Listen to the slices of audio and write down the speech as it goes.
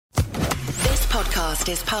podcast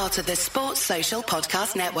is part of the Sports Social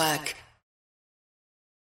Podcast Network.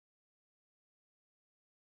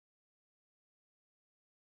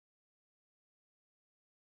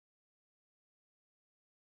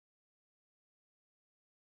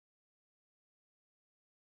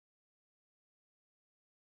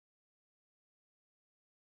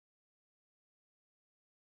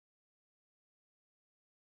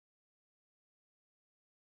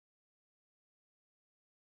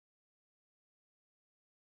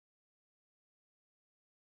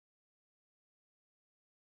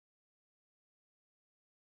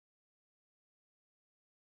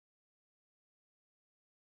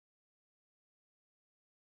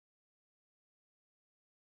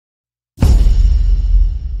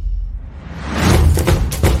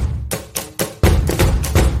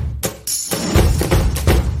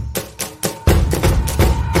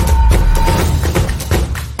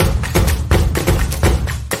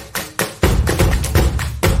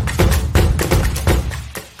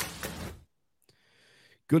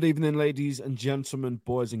 Good evening, ladies and gentlemen,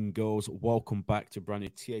 boys and girls. Welcome back to brand new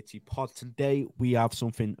TAT Pod. Today, we have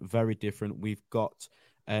something very different. We've got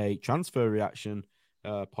a transfer reaction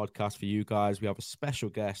podcast for you guys. We have a special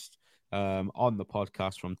guest on the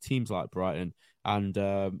podcast from teams like Brighton. And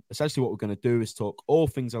essentially what we're going to do is talk all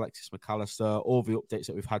things Alexis McAllister, all the updates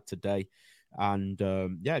that we've had today. And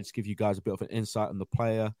just give you guys a bit of an insight on the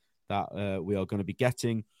player that we are going to be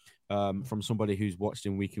getting. From somebody who's watched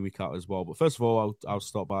him week in, week out as well. But first of all, I'll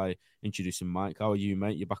start by introducing Mike. How are you,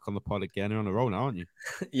 mate? You're back on the pod again. You're on a roll now, aren't you?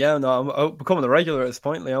 Yeah, no, I'm becoming a regular at this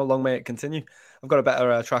point. You know, long may it continue. I've got a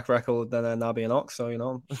better track record than Naby and Ox, so, you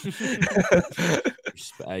know.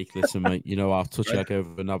 Hey, listen, mate, you know, I'll touch you like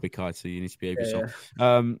over Naby Kai, so you need to behave yourself.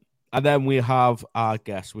 Yeah. And then we have our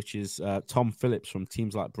guest, which is Tom Phillips from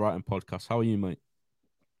Teams Like Brighton podcast. How are you, mate?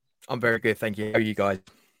 I'm very good, thank you. How are you guys?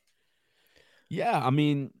 Yeah, I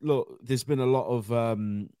mean, look, there's been a lot of,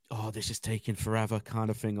 this is taking forever kind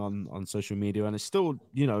of thing on social media. And it's still,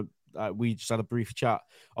 you know, we just had a brief chat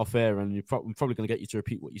off air and I'm probably going to get you to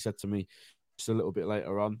repeat what you said to me just a little bit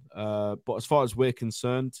later on. But as far as we're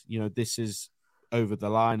concerned, you know, this is over the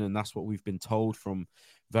line and that's what we've been told from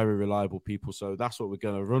very reliable people. So that's what we're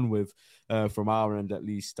going to run with from our end at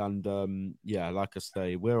least. And like I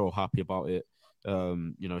say, we're all happy about it.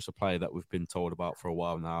 You know, it's a player that we've been told about for a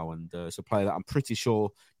while now, and it's a player that I'm pretty sure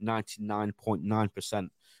 99.9%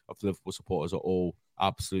 of Liverpool supporters are all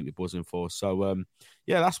absolutely buzzing for. So,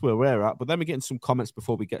 that's where we're at. But then we're getting some comments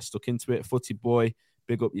before we get stuck into it. Footy Boy,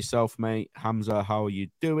 big up yourself, mate. Hamza, how are you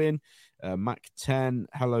doing? Mac 10,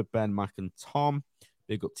 hello, Ben, Mac, and Tom.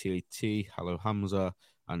 Big up TAT, hello, Hamza,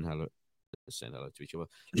 and hello. Saying hello to each other.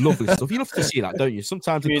 Lovely stuff. You love to see that, don't you?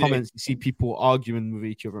 Sometimes in comments, you see people arguing with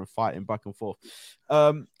each other and fighting back and forth.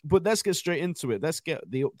 But let's get straight into it. Let's get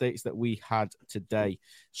the updates that we had today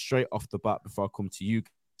straight off the bat before I come to you.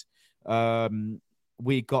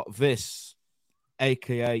 We got this,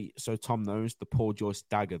 aka, so Tom knows, the Paul Joyce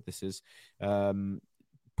dagger. This is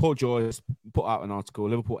Paul Joyce put out an article,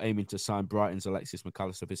 Liverpool aiming to sign Brighton's Alexis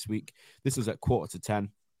McAllister this week. This was at 9:45.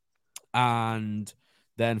 And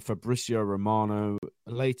then Fabrizio Romano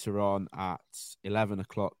later on at 11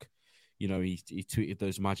 o'clock, you know, he tweeted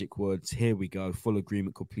those magic words. Here we go. Full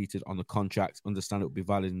agreement completed on the contract. Understand it will be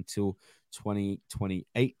valid until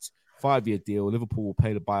 2028. 5-year deal. Liverpool will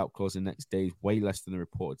pay the buyout clause in the next days, way less than the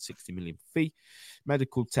reported 60 million fee.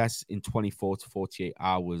 Medical tests in 24 to 48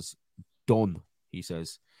 hours. Done, he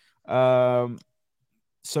says. Straight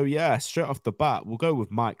off the bat, we'll go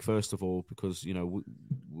with Mike first of all, because, you know,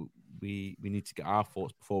 we need to get our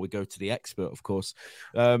thoughts before we go to the expert, of course.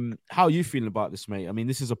 How are you feeling about this, mate? I mean,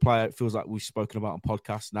 this is a player, it feels like we've spoken about on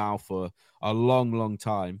podcasts now for a long, long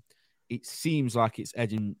time. It seems like it's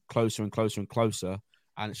edging closer and closer and closer,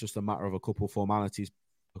 and it's just a matter of a couple of formalities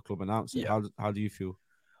for club announce it. Yeah. How do you feel?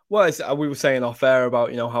 Well, we were saying off air about,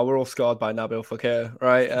 you know, how we're all scarred by Nabil Fekir,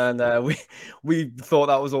 right? And we thought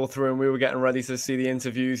that was all through and we were getting ready to see the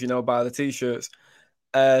interviews, you know, buy the T-shirts.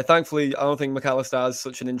 Thankfully, I don't think McAllister has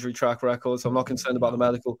such an injury track record, so I'm not concerned about the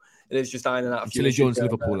medical. It is just ironing out a few issues. Until he joins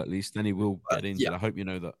Liverpool, at least, then he will get into it. I hope you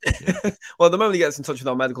know that. Yeah. Well, the moment he gets in touch with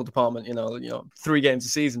our medical department, you know, 3 games a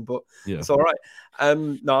season, but it's all right.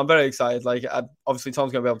 No, I'm very excited. Like, obviously,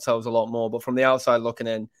 Tom's going to be able to tell us a lot more, but from the outside looking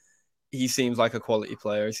in, he seems like a quality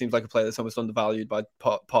player. He seems like a player that's almost undervalued by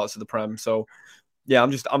parts of the Prem. So, yeah,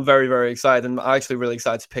 I'm very, very excited, and I'm actually really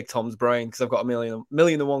excited to pick Tom's brain because I've got a million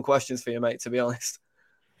and one questions for you, mate. To be honest.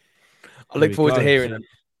 I look forward to hearing them.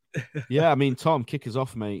 Yeah, I mean, Tom, kick us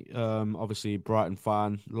off, mate. Obviously, Brighton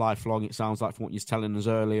fan, lifelong. It sounds like from what you were telling us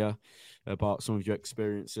earlier about some of your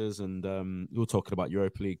experiences, and we were talking about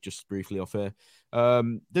Europa League just briefly off here.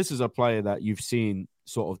 This is a player that you've seen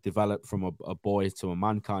sort of develop from a boy to a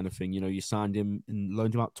man kind of thing. You know, you signed him and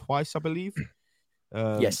loaned him out twice, I believe.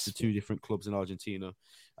 Yes. To two different clubs in Argentina.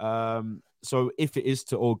 So if it is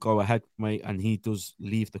to all go ahead, mate, and he does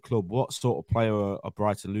leave the club, what sort of player are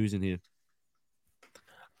Brighton losing here?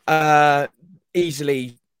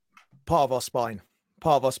 Easily part of our spine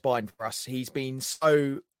for us. He's been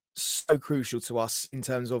so crucial to us in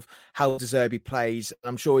terms of how De Zerbi plays.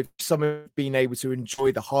 I'm sure if some have been able to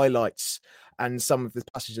enjoy the highlights and some of the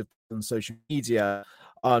passages on social media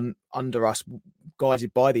under us,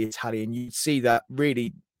 guided by the Italian, you'd see that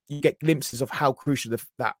really you get glimpses of how crucial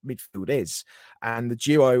that midfield is. And the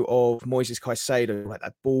duo of Moises Caicedo, like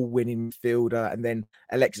that ball-winning midfielder, and then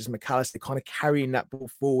Alexis McAllister kind of carrying that ball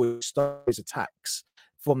forward, start those attacks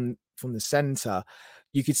from the centre.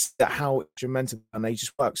 You could see that how instrumental, and they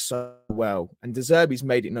just work so well. And De Zerbi's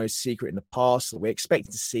made it no secret in the past that we're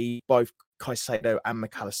expecting to see both Caicedo and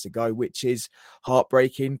McAllister go, which is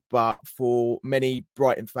heartbreaking. But for many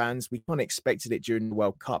Brighton fans, we kind of expected it during the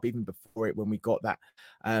World Cup, even before it, when we got that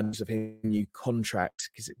of his new contract,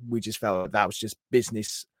 because we just felt like that was just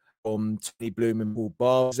business from Tony Bloom and Paul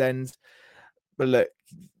Barr's end. But look,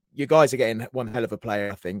 you guys are getting one hell of a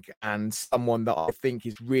player, I think, and someone that I think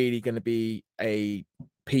is really going to be a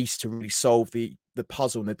piece to really solve the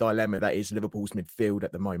puzzle and the dilemma that is Liverpool's midfield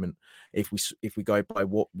at the moment. If we go by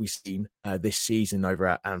what we've seen this season over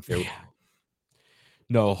at Anfield. Yeah.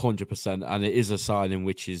 No, 100%, and it is a signing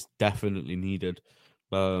which is definitely needed.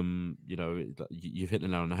 You know, you've hit the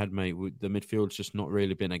nail on the head, mate. The midfield's just not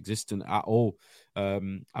really been existent at all.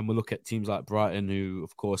 And we look at teams like Brighton, who,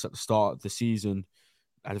 of course, at the start of the season,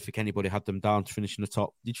 I don't think anybody had them down to finish in the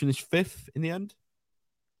top. Did you finish fifth in the end?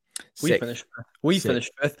 We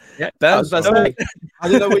finished fifth. Yeah, I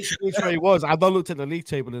don't know which way it was. I've not looked at the league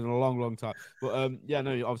table in a long time. But yeah,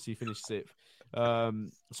 no, obviously you finished sixth.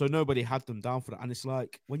 So nobody had them down for that. And it's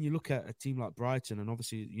like, when you look at a team like Brighton, and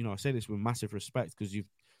obviously, you know, I say this with massive respect because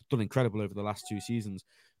you've done incredible over the last 2 seasons,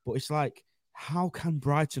 but it's like, how can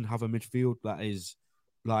Brighton have a midfield that is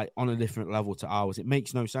like on a different level to ours? It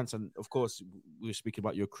makes no sense. And of course, we were speaking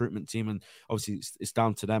about your recruitment team, and obviously it's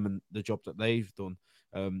down to them and the job that they've done.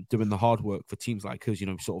 Doing the hard work for teams like us, you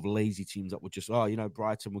know, sort of lazy teams that would just, you know,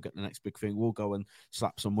 Brighton will get the next big thing. We'll go and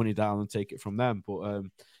slap some money down and take it from them. But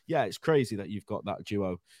yeah, it's crazy that you've got that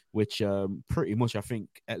duo, which pretty much, I think,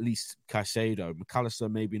 at least Caicedo,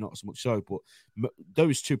 McAllister, maybe not so much so, but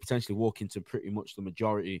those two potentially walk into pretty much the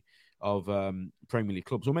majority of Premier League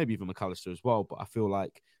clubs, or maybe even McAllister as well. But I feel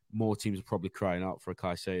like more teams are probably crying out for a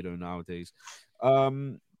Caicedo nowadays.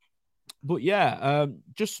 But yeah,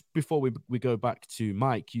 just before we go back to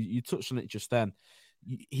Mike, you touched on it just then.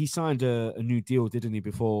 He signed a new deal, didn't he,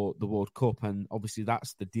 before the World Cup? And obviously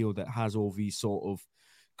that's the deal that has all these sort of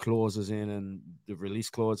clauses in, and the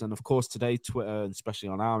release clause. And of course, today, Twitter, and especially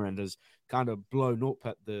on our end, has kind of blown up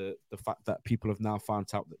at the fact that people have now found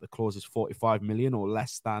out that the clause is 45 million or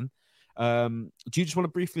less than. Do you just want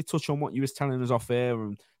to briefly touch on what you was telling us off air,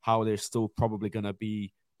 and how there's still probably going to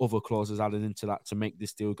be other clauses added into that to make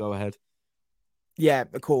this deal go ahead? Yeah,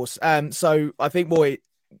 of course. So I think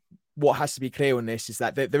what has to be clear on this is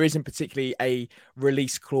that there isn't particularly a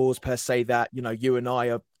release clause per se that, you know, you and I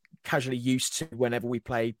are casually used to whenever we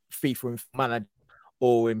play FIFA and Manager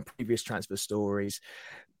or in previous transfer stories.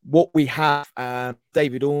 What we have,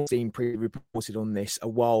 David Ornstein pre-reported on this a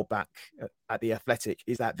while back at The Athletic,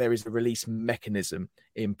 is that there is a release mechanism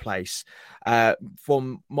in place.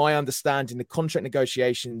 From my understanding, the contract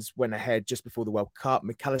negotiations went ahead just before the World Cup.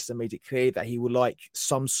 McAllister made it clear that he would like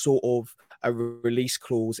some sort of a release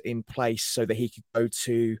clause in place so that he could go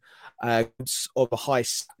to of a high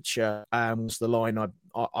stature, was the line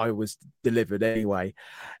I was delivered anyway.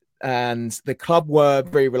 And the club were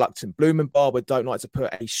very reluctant. Bloom and Barber don't like to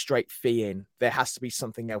put a straight fee in. There has to be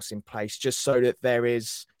something else in place, just so that there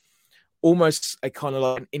is almost a kind of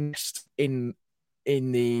like an interest in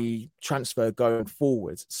the transfer going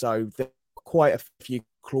forward. So there are quite a few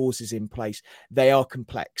clauses in place. They are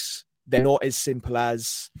complex. They're not as simple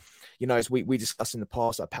as, you know, as we discussed in the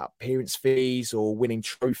past about appearance fees or winning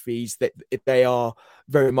trophies. That they are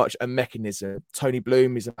very much a mechanism. Tony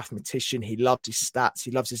Bloom is a mathematician. He loves his stats.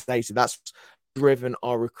 He loves his data. That's driven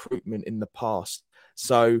our recruitment in the past.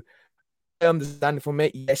 So I understand from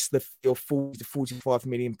it, yes, the fee of 40 to 45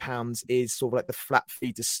 million pounds is sort of like the flat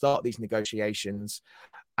fee to start these negotiations.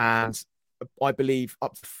 And I believe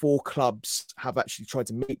up to 4 clubs have actually tried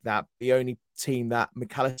to meet that. The only team that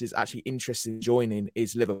McAllister is actually interested in joining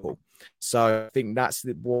is Liverpool. So I think that's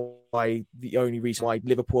the only reason why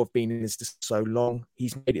Liverpool have been in this for so long.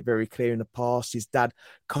 He's made it very clear in the past. His dad,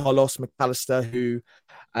 Carlos McAllister, who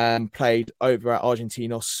played over at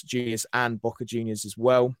Argentinos Juniors and Boca Juniors as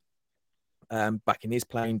well, back in his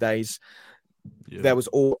playing days. Yeah. There was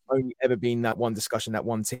only ever been that one discussion, that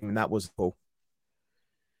one team, and that was Paul.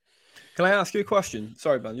 Can I ask you a question?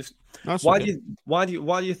 Sorry, Ben. Just why do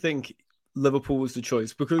you think Liverpool was the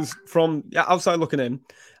choice? Because from outside looking in,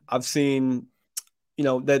 I've seen,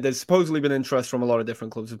 there's supposedly been interest from a lot of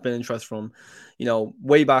different clubs. There's been interest from,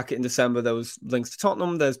 way back in December, there was links to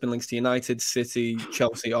Tottenham. There's been links to United, City,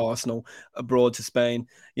 Chelsea, Arsenal, abroad to Spain.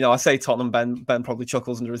 I say Tottenham, Ben probably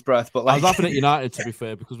chuckles under his breath. But I was laughing at United, to be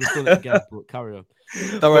fair, because we've done it again, but carry on.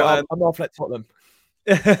 I'm off at Tottenham.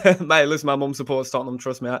 Mate, listen, my mum supports Tottenham.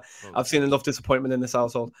 Trust me, I've seen enough disappointment in this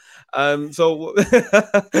household. But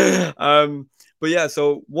yeah,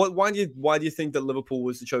 so why do you think that Liverpool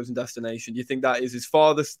was the chosen destination? Do you think that is his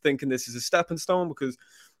father thinking this is a stepping stone? Because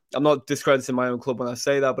I'm not discrediting my own club when I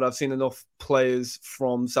say that, but I've seen enough players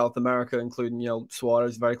from South America, including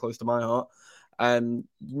Suarez, very close to my heart, and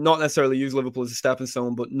not necessarily use Liverpool as a stepping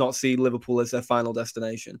stone, but not see Liverpool as their final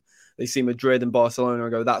destination. They see Madrid and Barcelona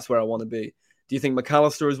and go, that's where I want to be. Do you think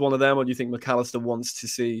McAllister is one of them, or do you think McAllister wants to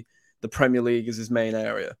see the Premier League as his main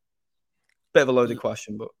area? Bit of a loaded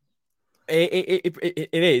question, but it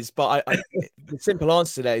is. But the simple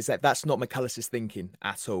answer to that is that that's not McAllister's thinking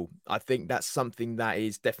at all. I think that's something that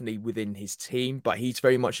is definitely within his team, but he's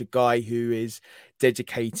very much a guy who is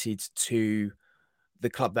dedicated to the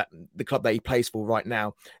club that he plays for right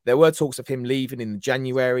now. There were talks of him leaving in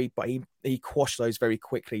January, but he quashed those very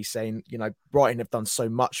quickly, saying, Brighton have done so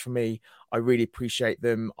much for me. I really appreciate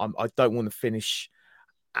them. I don't want to finish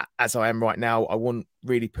as I am right now. I want to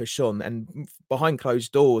really push on. And behind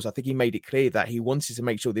closed doors, I think he made it clear that he wanted to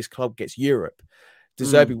make sure this club gets Europe. De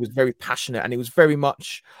Zerbi was very passionate, and it was very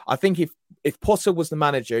much, I think if Potter was the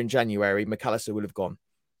manager in January, McAllister would have gone.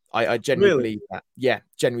 I genuinely believe that. Yeah,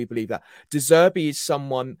 genuinely believe that. De Zerbi is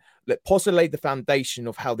someone that Potter laid the foundation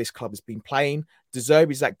of how this club has been playing. De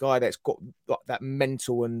Zerbi is that guy that's got that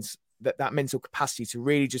mental and that mental capacity to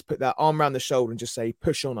really just put that arm around the shoulder and just say,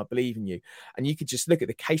 push on, I believe in you. And you could just look at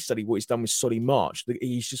the case study, what he's done with Solly March.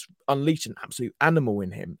 He's just unleashed an absolute animal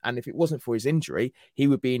in him. And if it wasn't for his injury, he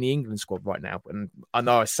would be in the England squad right now. And I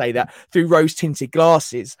know I say that through rose-tinted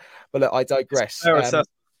glasses, but look, I digress. McAllister.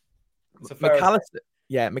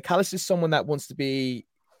 Yeah, McAllister is someone that wants to be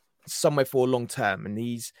somewhere for long term, and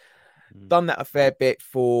he's done that a fair bit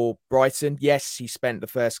for Brighton. Yes, he spent the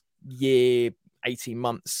first year, 18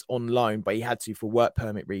 months on loan, but he had to for work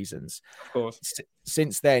permit reasons. Of course.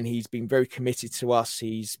 Since then, he's been very committed to us.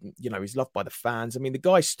 He's loved by the fans. I mean, the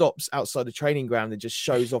guy stops outside the training ground and just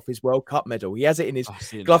shows off his World Cup medal. He has it in his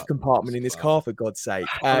glove compartment in his car, for God's sake.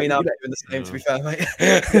 I'm doing the same, to be fair, mate.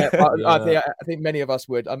 I think many of us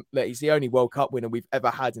would. Look, he's the only World Cup winner we've ever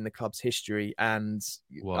had in the club's history, and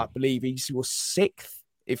I believe he was 6th,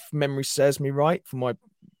 if memory serves me right, from my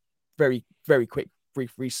very, very quick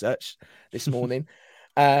brief research this morning.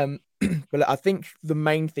 But I think the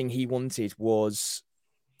main thing he wanted was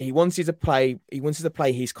he wanted to play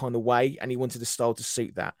his kind of way, and he wanted a style to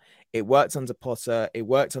suit that. It worked under Potter, it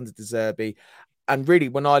worked under De Zerbi, and really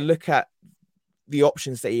when I look at the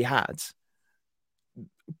options that he had,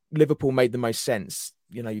 Liverpool made the most sense.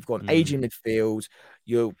 You've got an aging midfield,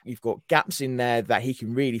 you've got gaps in there that he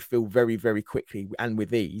can really fill very, very quickly and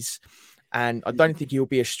with ease. And I don't think he'll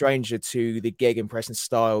be a stranger to the gegenpressing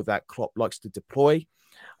style that Klopp likes to deploy.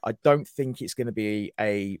 I don't think it's going to be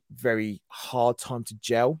a very hard time to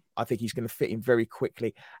gel. I think he's going to fit in very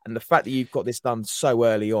quickly. And the fact that you've got this done so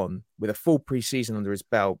early on with a full pre-season under his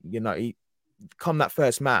belt, come that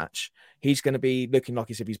first match, he's going to be looking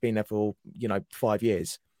like as if he's been there for, 5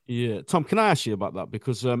 years. Yeah. Tom, can I ask you about that?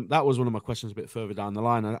 Because that was one of my questions a bit further down the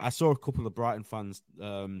line. I saw a couple of Brighton fans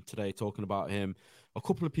today talking about him. A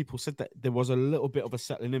couple of people said that there was a little bit of a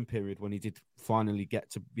settling in period when he did finally get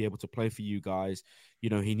to be able to play for you guys. He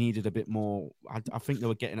needed a bit more. I think they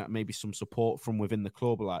were getting at maybe some support from within the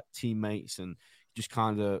club, like teammates, and just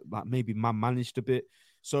kind of like maybe managed a bit.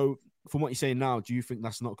 So from what you're saying now, do you think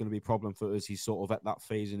that's not going to be a problem for us? He's sort of at that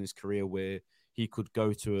phase in his career where he could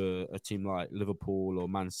go to a team like Liverpool or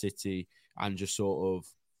Man City and just sort of,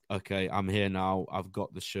 okay, I'm here now. I've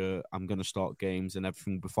got the shirt. I'm going to start games and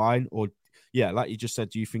everything will be fine. Or, yeah, like you just said,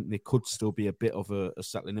 do you think there could still be a bit of a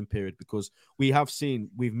settling in period? Because we've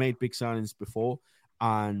made big signings before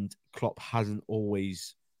and Klopp hasn't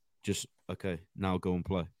always just, okay, now go and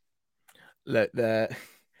play. Look,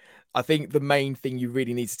 I think the main thing you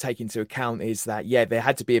really need to take into account is that, yeah, there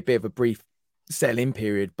had to be a bit of a brief settle-in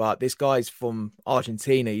period, but this guy's from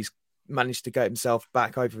Argentina. He's managed to get himself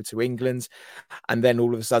back over to England, and then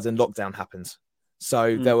all of a sudden lockdown happens.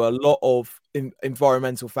 So there were a lot of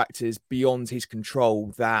environmental factors beyond his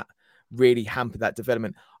control that really hampered that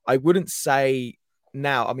development. I wouldn't say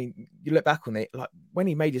now, I mean, you look back on it, like when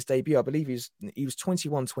he made his debut, I believe he was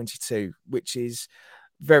 21, 22, which is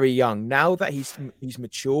very young. Now that he's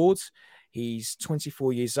matured, he's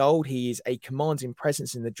 24 years old. He is a commanding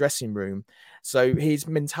presence in the dressing room. So his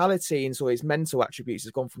mentality and sort of his mental attributes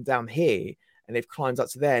has gone from down here and they've climbed up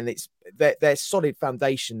to there. And it's there's solid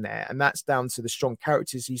foundation there. And that's down to the strong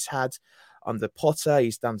characters he's had under Potter.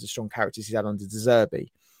 He's down to the strong characters he's had under De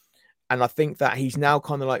Zerbi. And I think that he's now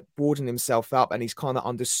kind of like broadened himself up and he's kind of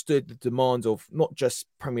understood the demand of not just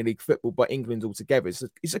Premier League football, but England altogether.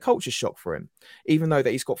 It's a culture shock for him. Even though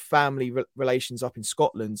that he's got family relations up in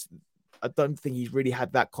Scotland, I don't think he's really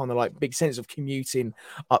had that kind of like big sense of commuting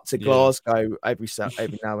up to Glasgow every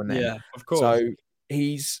now and then. Yeah, of course. So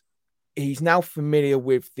he's now familiar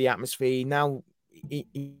with the atmosphere. Now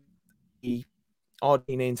he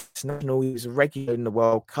Argentina international. He was a regular in the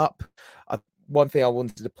World Cup. One thing I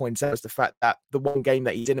wanted to point out is the fact that the one game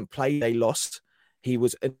that he didn't play, they lost. He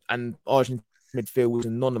was, and Argentina midfield was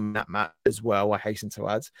anonymous in that match as well, I hasten to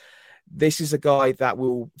add. This is a guy that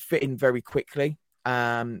will fit in very quickly.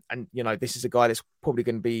 And, you know, this is a guy that's probably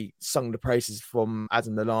going to be sung the praises from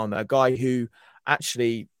Adam Lallana, a guy who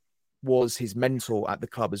actually was his mentor at the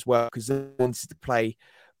club as well, because they wanted to play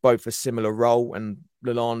both a similar role, and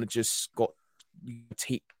Lallana just got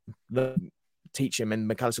teach him, and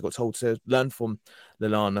McAllister got told to learn from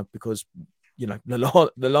Lallana because, you know,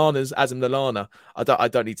 Lallana's Adam Lallana. I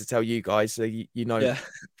don't need to tell you guys, so you know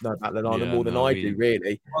about Lallana more than I do,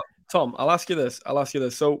 really. Well, Tom, I'll ask you this.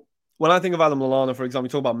 So when I think of Adam Lallana, for example,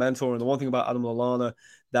 you talk about mentor, and the one thing about Adam Lallana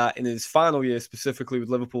that in his final year, specifically with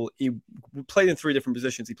Liverpool, he played in 3 different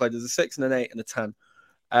positions. He played as a 6 and an 8 and a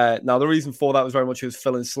 10. Now, the reason for that was very much he was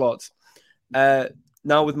filling slots.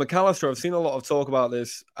 Now, with McAllister, I've seen a lot of talk about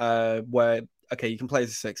this where, okay, you can play as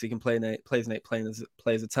a 6, he can play an 8, plays an 8,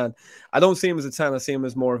 play as a 10. I don't see him as a 10, I see him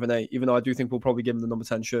as more of an 8, even though I do think we'll probably give him the number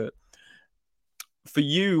 10 shirt. For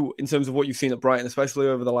you, in terms of what you've seen at Brighton, especially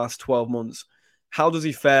over the last 12 months, how does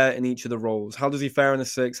he fare in each of the roles? How does he fare in a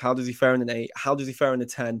 6? How does he fare in an 8? How does he fare in a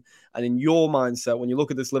 10? And in your mindset, when you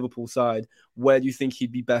look at this Liverpool side, where do you think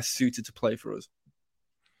he'd be best suited to play for us?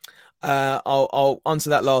 I'll answer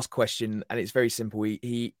that last question, and it's very simple.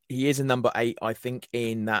 He is a number 8, I think,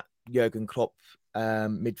 in that Jurgen Klopp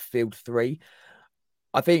midfield 3.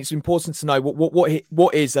 I think it's important to know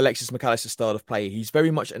what is Alexis McAllister's style of play. He's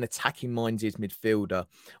very much an attacking-minded midfielder.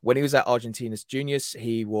 When he was at Argentinas Juniors,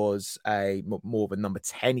 he was more of a number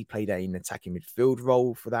 10. He played an attacking midfield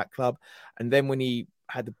role for that club. And then when he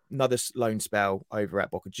had another loan spell over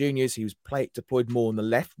at Boca Juniors, he was deployed more on the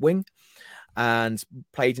left wing and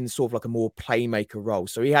played in sort of like a more playmaker role.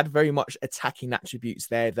 So he had very much attacking attributes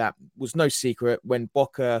there. That was no secret when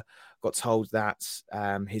Boca got told that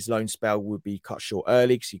his loan spell would be cut short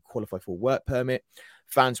early because he qualified for a work permit.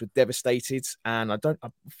 Fans were devastated, and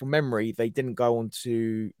from memory, they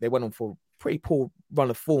went on for a pretty poor run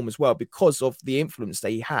of form as well because of the influence that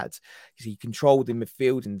he had. He controlled in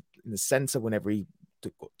midfield and in the centre whenever he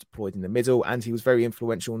got deployed in the middle, and he was very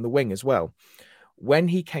influential on the wing as well. When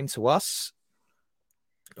he came to us,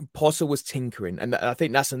 Potter was tinkering, and I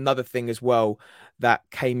think that's another thing as well that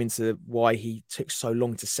came into why he took so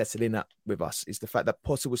long to settle in with us, is the fact that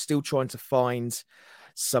Potter was still trying to find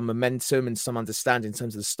some momentum and some understanding in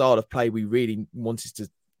terms of the style of play we really wanted to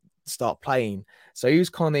start playing. So he was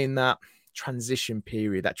kind of in that transition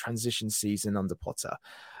period, that transition season under Potter,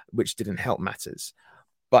 which didn't help matters.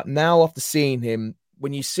 But now, after seeing him,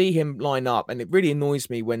 when you see him line up, and it really annoys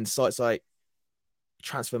me when sites like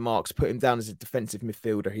Transfer Marks put him down as a defensive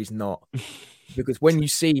midfielder. He's not, because when you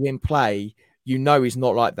see him play, you know he's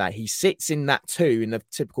not like that. He sits in that 2 in the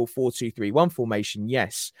typical 4-2-3-1 formation,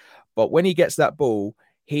 yes, but when he gets that ball,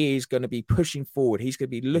 he is going to be pushing forward. He's going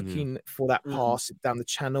to be looking for that pass down the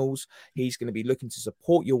channels. He's going to be looking to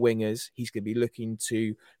support your wingers. He's going to be looking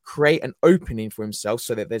to create an opening for himself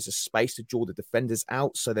so that there's a space to draw the defenders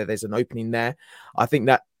out, so that there's an opening there. I think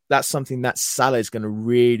that's something that Salah is going to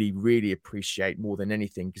really, really appreciate more than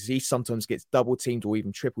anything, because he sometimes gets double teamed or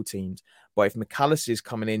even triple teamed. But if McAllister is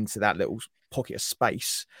coming into that little pocket of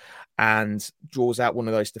space and draws out one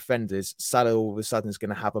of those defenders, Salah all of a sudden is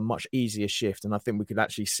going to have a much easier shift. And I think we could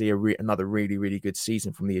actually see another really, really good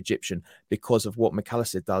season from the Egyptian because of what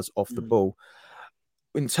McAllister does off the ball.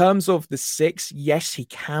 in terms of the 6, yes, he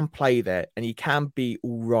can play there and he can be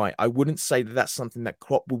all right. I wouldn't say that that's something that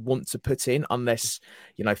Klopp would want to put in unless,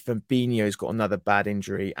 Fabinho's got another bad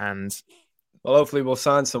injury and... Well, hopefully we'll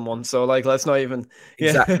sign someone. So, let's not even...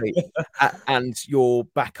 Exactly. And your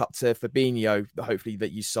backup to Fabinho, hopefully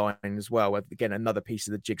that you sign as well. Again, another piece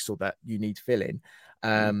of the jigsaw that you need filling.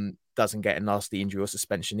 Doesn't get a nasty injury or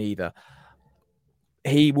suspension either.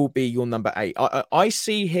 He will be your number 8. I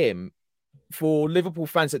see him... For Liverpool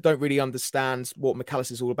fans that don't really understand what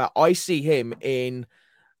McAllister is all about, I see him in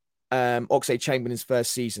Oxlade-Chamberlain's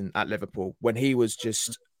first season at Liverpool when he was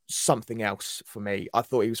just something else for me. I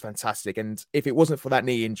thought he was fantastic. And if it wasn't for that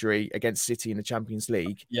knee injury against City in the Champions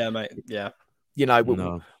League... Yeah, mate. Yeah.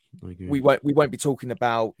 We won't be talking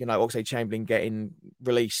about, Oxlade-Chamberlain getting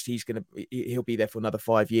released. He'll be there for another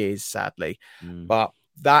 5 years, sadly. But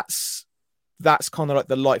that's kind of like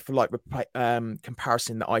the like-for-like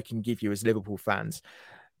comparison that I can give you as Liverpool fans.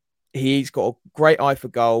 He's got a great eye for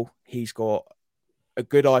goal. He's got a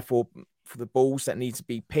good eye for the balls that need to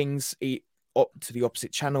be pings up to the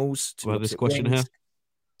opposite channels. To this question wings.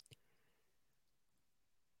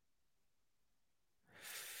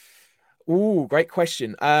 Here? Ooh, great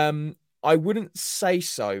question. I wouldn't say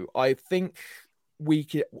so. I think...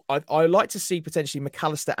 I like to see potentially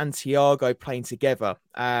McAllister and Thiago playing together.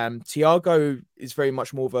 Thiago is very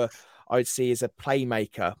much more of I would see as a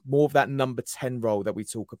playmaker, more of that number 10 role that we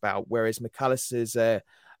talk about. Whereas McAllister's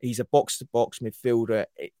he's a box-to-box midfielder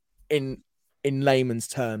in layman's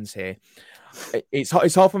terms here. It's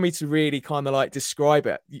hard for me to really kind of describe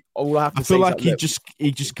it. All I have to say feel like he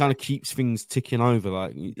just kind of keeps things ticking over.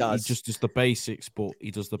 He just does the basics, but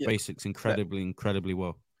he does the basics incredibly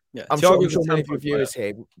well. Yeah, I'm sure many of your viewers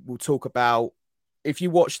here will talk about, if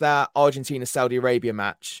you watch that Argentina-Saudi Arabia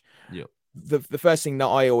match, the first thing that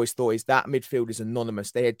I always thought is that midfield is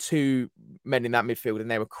anonymous. They had 2 men in that midfield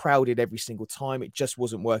and they were crowded every single time. It just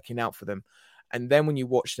wasn't working out for them. And then when you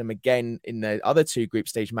watch them again in the other 2 group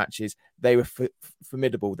stage matches, they were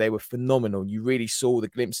formidable. They were phenomenal. You really saw the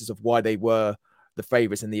glimpses of why they were the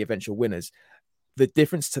favourites and the eventual winners. The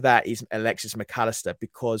difference to that is Alexis McAllister,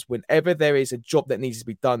 because whenever there is a job that needs to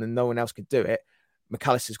be done and no one else can do it,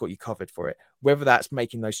 McAllister's got you covered for it. Whether that's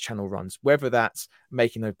making those channel runs, whether that's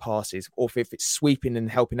making those passes, or if it's sweeping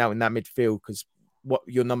and helping out in that midfield, because what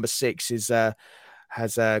your number 6 is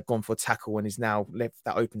has gone for a tackle and is now left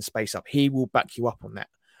that open space up. He will back you up on that.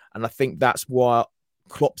 And I think that's what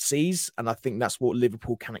Klopp sees, and I think that's what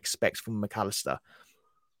Liverpool can expect from McAllister.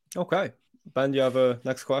 Okay. Ben, do you have a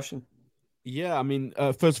next question? Yeah, I mean,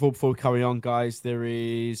 first of all, before we carry on, guys, there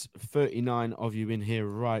is 39 of you in here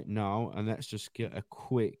right now, and let's just get a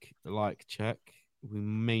quick like check. We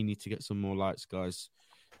may need to get some more likes, guys.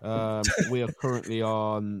 We are currently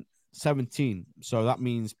on 17, so that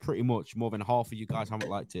means pretty much more than half of you guys haven't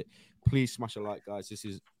liked it. Please smash a like, guys. This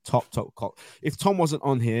is top. If Tom wasn't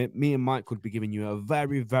on here, me and Mike would be giving you a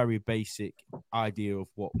very, very basic idea of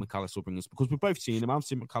what McAllister will bring us, because we've both seen him. I've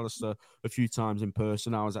seen McAllister a few times in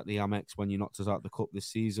person. I was at the Amex when you knocked us out the cup this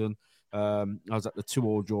season. I was at the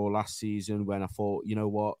 2-2 draw last season when I thought, you know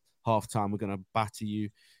what, half-time, we're going to batter you.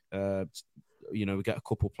 We get a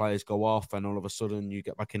couple players go off and all of a sudden you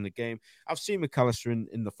get back in the game. I've seen McAllister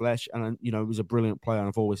in the flesh, and, he was a brilliant player, and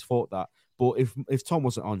I've always thought that. But if Tom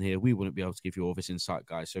wasn't on here, we wouldn't be able to give you all this insight,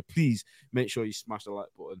 guys. So please make sure you smash the like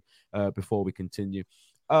button before we continue.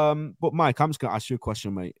 But Mike, I'm just going to ask you a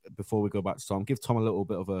question, mate, before we go back to Tom. Give Tom a little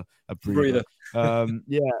bit of a breather.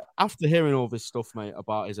 After hearing all this stuff, mate,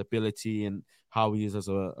 about his ability and how he is as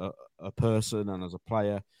a person and as a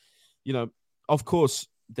player, of course,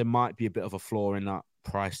 there might be a bit of a flaw in that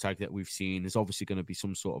price tag that we've seen. There's obviously going to be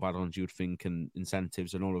some sort of add-ons, you'd think, and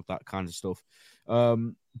incentives and all of that kind of stuff.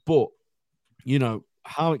 But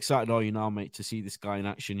how excited are you now, mate, to see this guy in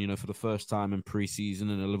action, for the first time in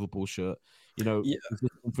pre-season in a Liverpool shirt? Is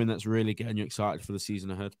this something that's really getting you excited for the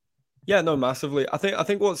season ahead? Yeah, no, massively. I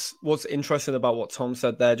think what's interesting about what Tom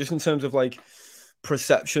said there, just in terms of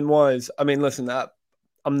perception-wise, I mean, listen,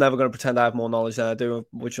 I'm never going to pretend I have more knowledge than I do,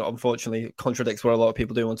 which unfortunately contradicts what a lot of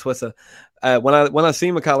people do on Twitter. When I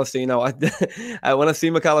see McAllister,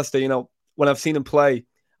 when I've seen him play,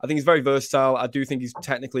 I think he's very versatile. I do think he's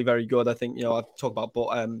technically very good. I think, I talk about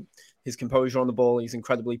his composure on the ball. He's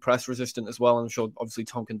incredibly press resistant as well. I'm sure obviously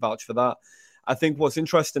Tom can vouch for that. I think what's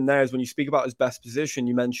interesting there is when you speak about his best position,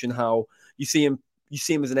 you mention how you see him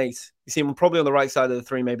as an 8. You see him probably on the right side of the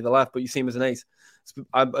 3, maybe the left, but you see him as an 8.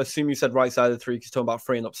 I assume you said right side of the 3 because you're talking about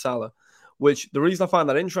freeing up Salah, which the reason I find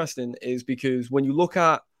that interesting is because when you look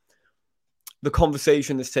at the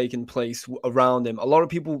conversation that's taken place around him. A lot of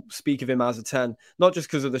people speak of him as a 10, not just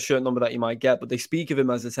because of the shirt number that he might get, but they speak of him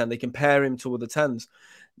as a 10. They compare him to other 10s.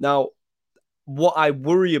 Now, what I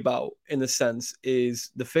worry about, in a sense,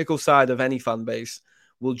 is the fickle side of any fan base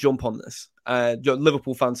will jump on this,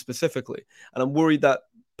 Liverpool fans specifically. And I'm worried that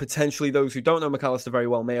potentially those who don't know McAllister very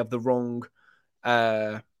well may have the wrong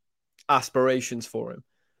aspirations for him.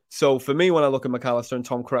 So for me, when I look at McAllister, and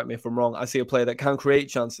Tom, correct me if I'm wrong, I see a player that can create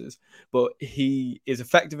chances, but he is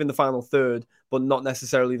effective in the final third, but not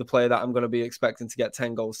necessarily the player that I'm going to be expecting to get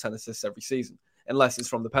 10 goals, 10 assists every season, unless it's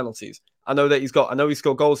from the penalties. I know he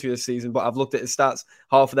scored goals for you this season, but I've looked at his stats.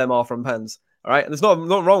 Half of them are from pens. All right, and there's nothing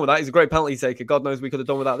wrong with that. He's a great penalty taker. God knows we could have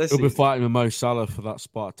done without this. He'll be fighting with Mo Salah for that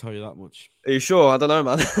spot. I tell you that much. Are you sure? I don't know,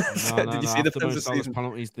 man. Did you see the Mo Salah's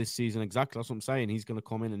penalties this season? Exactly, that's what I'm saying. He's going to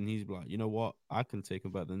come in and he's like, you know what? I can take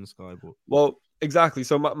him better than this guy. But well, exactly.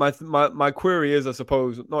 So my query is, I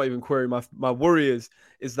suppose, not even query. My worry is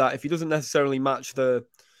that if he doesn't necessarily match the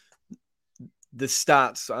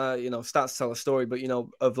stats, stats tell a story, but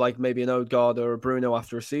of like maybe an Odegaard or a Bruno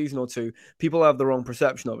after a season or two, people have the wrong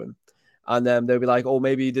perception of him. And then they'll be like, oh,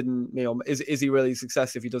 maybe he didn't, is he really a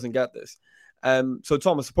success if he doesn't get this? So,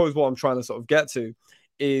 Tom, I suppose what I'm trying to sort of get to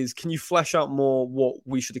is, can you flesh out more what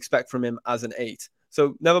we should expect from him as an 8?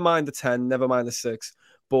 So never mind the 10, never mind the 6,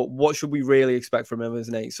 but what should we really expect from him as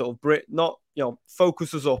an 8? Sort of not,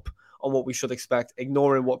 focus us up on what we should expect,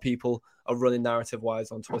 ignoring what people are running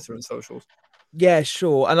narrative-wise on Twitter and socials. Yeah,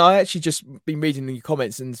 sure. And I actually just been reading the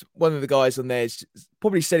comments, and one of the guys on there has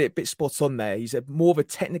probably said it a bit spot on there. He's more of a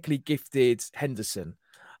technically gifted Henderson.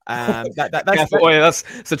 That's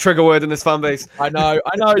a trigger word in this fan base. I know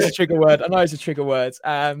it's a trigger word.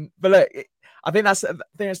 But look, I think that's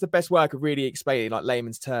the best way I could really explain it in like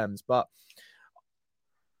layman's terms. But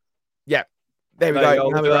yeah, there we go.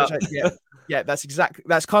 Yeah, that's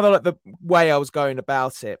kind of like the way I was going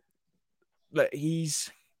about it. Look,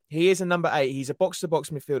 he is a number 8. He's a box-to-box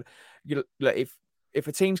midfielder. If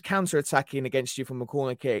a team's counter-attacking against you from a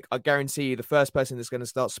corner kick, I guarantee you the first person that's going to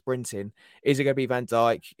start sprinting is it going to be Van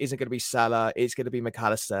Dijk? Is it going to be Salah? It's going to be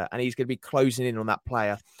McAllister, and he's going to be closing in on that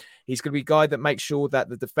player. He's going to be a guy that makes sure that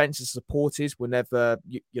the defense is supported whenever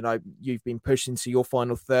you've been pushed into your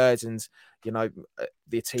final third, and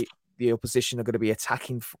the opposition are going to be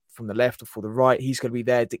attacking from the left or for the right. He's going to be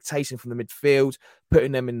there dictating from the midfield,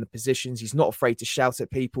 putting them in the positions. He's not afraid to shout at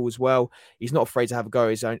people as well. He's not afraid to have a go at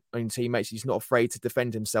his own teammates. He's not afraid to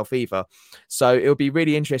defend himself either. So it'll be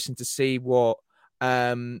really interesting to see what's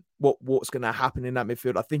going to happen in that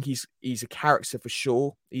midfield. I think he's a character for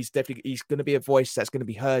sure. He's going to be a voice that's going to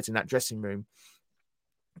be heard in that dressing room.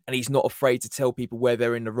 And he's not afraid to tell people where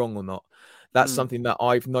they're in the wrong or not. That's something that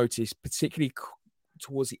I've noticed, particularly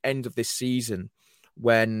towards the end of this season,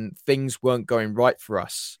 when things weren't going right for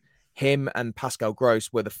us. Him and Pascal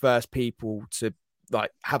Gross were the first people to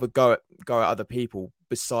have a go at other people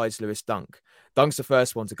besides Lewis Dunk. Dunk's the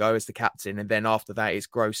first one to go as the captain, and then after that it's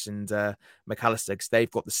Gross and McAllister, because they've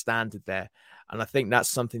got the standard there. And I think that's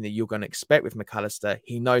something that you're going to expect with McAllister.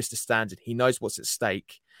 He knows the standard, he knows what's at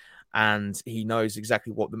stake, and he knows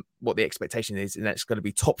exactly what the expectation is, and that's going to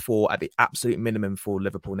be top 4 at the absolute minimum for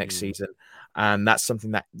Liverpool next season. And that's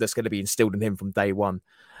something that's going to be instilled in him from day one.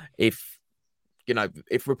 If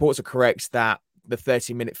reports are correct that the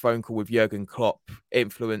 30-minute phone call with Jurgen Klopp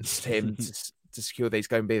influenced him to secure that he's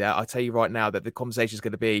going to be there, I'll tell you right now that the conversation is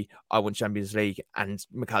going to be, I want Champions League, and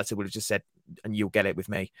McAllister would have just said, and you'll get it with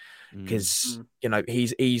me. Because,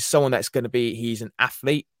 he's someone that's going to be, he's an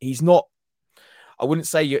athlete. He's not, I wouldn't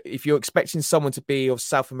say if you're expecting someone to be of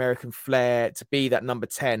South American flair, to be that number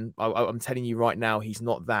 10, I'm telling you right now, he's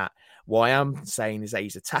not that. What I am saying is that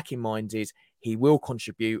he's attacking minded. He will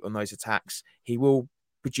contribute on those attacks. He will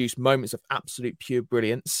produce moments of absolute pure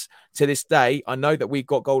brilliance. To this day, I know that we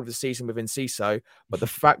got goal of the season with Enciso, but the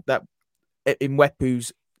fact that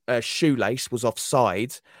Mwepu's shoelace was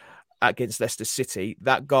offside against Leicester City,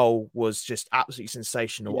 that goal was just absolutely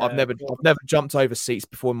sensational. Yeah, I've never jumped over seats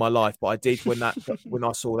before in my life, but I did when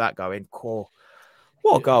I saw that go in. What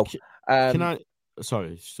a goal! Can I?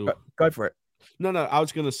 Sorry, go for it. No, I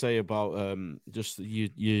was going to say about just you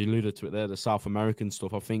alluded to it there, the South American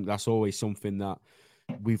stuff. I think that's always something that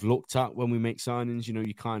we've looked at when we make signings.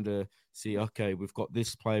 You kind of see, okay, we've got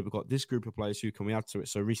this player, we've got this group of players, who can we add to it?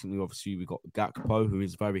 So recently, obviously, we got Gakpo, who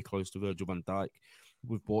is very close to Virgil van Dijk.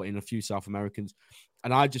 We've brought in a few South Americans,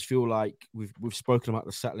 and I just feel like we've spoken about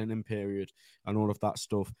the settling in period and all of that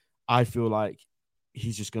stuff. I feel like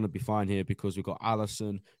he's just going to be fine here because we've got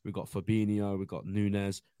Alisson, we've got Fabinho, we've got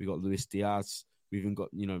Nunes, we've got Luis Diaz. We've even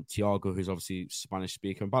got, Thiago, who's obviously Spanish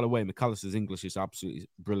speaker. And by the way, McAllister's English is absolutely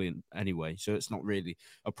brilliant anyway. So it's not really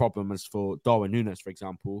a problem. As for Darwin Núñez, for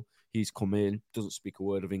example, he's come in, doesn't speak a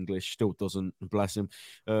word of English, still doesn't, bless him.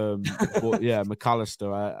 But yeah,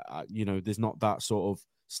 McAllister, there's not that sort of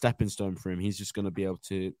stepping stone for him. He's just going to be able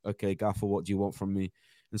to, okay, Gaffer, what do you want from me?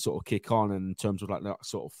 And sort of kick on. And in terms of like that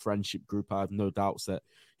sort of friendship group, I have no doubts that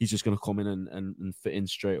he's just going to come in and fit in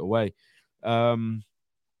straight away.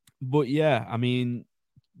 But yeah, I mean,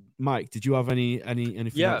 Mike, did you have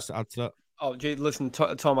anything else to add to that? Oh, gee, listen,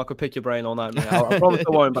 Tom, I could pick your brain all night, man. I promise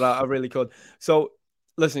I won't, but I really could. So,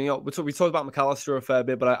 listen, we talked about McAllister a fair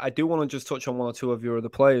bit, but I do want to just touch on one or two of your other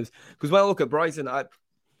players. Because when I look at Brighton,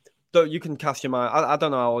 you can cast your mind. I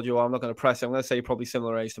don't know how old you are. I'm not going to press it. I'm going to say you're probably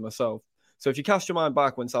similar age to myself. So if you cast your mind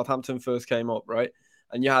back when Southampton first came up, right?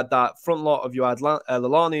 And you had that front lot of, you had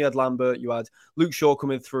Lallana, you had Lambert, you had Luke Shaw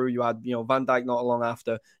coming through, you had, Van Dijk not long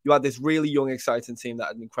after. You had this really young, exciting team that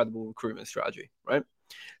had an incredible recruitment strategy, right?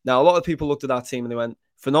 Now, a lot of people looked at that team and they went,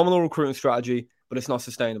 phenomenal recruitment strategy, but it's not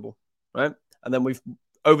sustainable, right? And then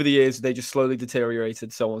over the years, they just slowly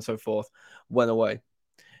deteriorated, so on and so forth, went away.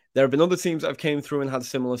 There have been other teams that have came through and had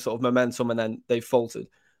similar sort of momentum and then they faltered.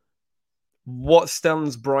 What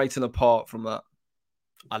stands Brighton apart from that?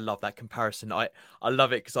 I love that comparison. I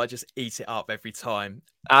love it because I just eat it up every time.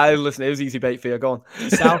 Listen, it was easy bait for you. Go on.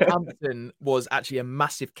 Southampton was actually a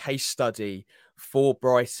massive case study for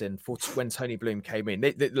Brighton when Tony Bloom came in.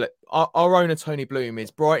 Look, our owner, Tony Bloom,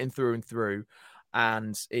 is Brighton through and through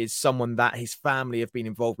and is someone that his family have been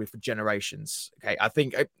involved with for generations. Okay, I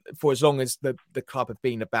think for as long as the club have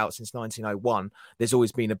been about since 1901, there's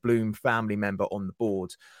always been a Bloom family member on the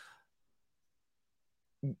board.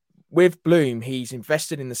 With Bloom, he's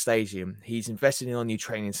invested in the stadium. He's invested in our new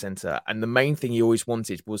training centre. And the main thing he always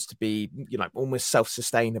wanted was to be, almost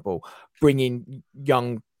self-sustainable, bring in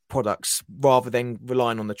young products rather than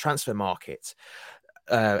relying on the transfer market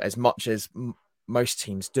as much as most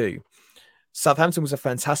teams do. Southampton was a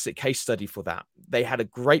fantastic case study for that. They had a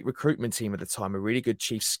great recruitment team at the time, a really good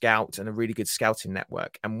chief scout and a really good scouting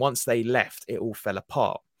network. And once they left, it all fell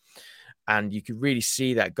apart. And you could really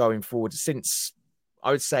see that going forward since,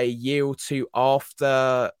 I would say, a year or two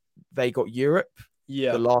after they got Europe.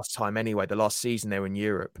 Yeah. The last time anyway, the last season they were in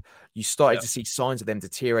Europe, you started to see signs of them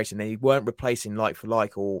deteriorating. They weren't replacing like for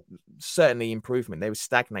like or certainly improvement. They were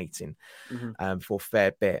stagnating for a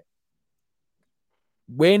fair bit.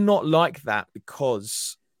 We're not like that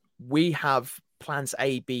because we have plans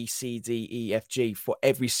A, B, C, D, E, F, G for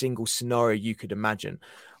every single scenario you could imagine.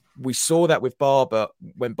 We saw that with Barber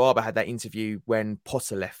when Barber had that interview when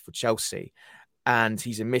Potter left for Chelsea. And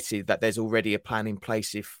he's admitted that there's already a plan in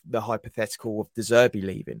place if the hypothetical of De Zerbi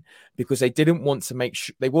leaving, because they didn't want to make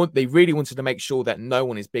sure they really wanted to make sure that no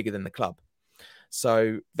one is bigger than the club.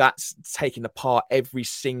 So that's taking apart every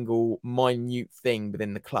single minute thing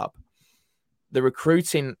within the club. The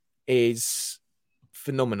recruiting is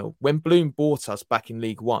phenomenal. When Bloom bought us back in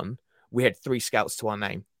League One, we had 3 scouts to our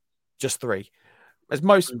name, just 3. As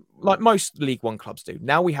most League One clubs do.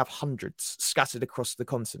 Now we have hundreds scattered across the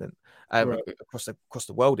continent, across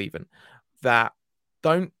the world even, that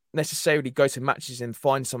don't necessarily go to matches and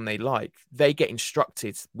find someone they like. They get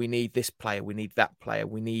instructed, we need this player, we need that player,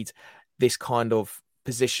 we need this kind of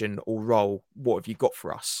position or role. What have you got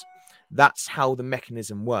for us? That's how the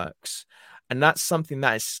mechanism works. And that's something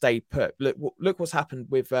that has stayed put. Look what's happened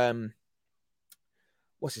with,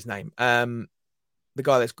 what's his name? The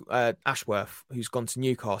guy that's Ashworth, who's gone to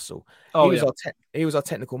Newcastle. He was our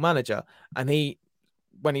technical manager, and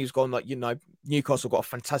when he was gone, Newcastle got a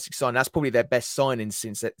fantastic sign. That's probably their best signing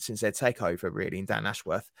since their takeover, really. In Dan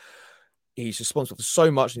Ashworth, he's responsible for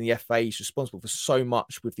so much in the FA. He's responsible for so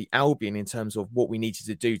much with the Albion in terms of what we needed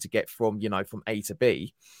to do to get from A to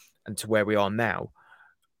B and to where we are now.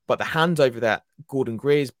 But the handover that Gordon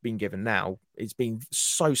Greer's been given now, it's been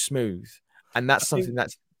so smooth, and that's something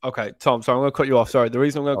that's. Okay, Tom, sorry, I'm going to cut you off. Sorry. The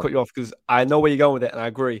reason I'm going to cut you off because I know where you're going with it, and I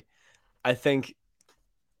agree. I think,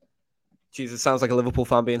 Jesus, it sounds like a Liverpool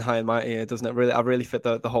fan being high and mighty here, doesn't it? Really, I really fit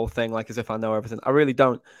the whole thing, like as if I know everything. I really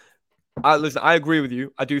don't. Listen, I agree with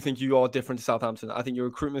you. I do think you are different to Southampton. I think your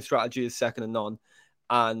recruitment strategy is second to none.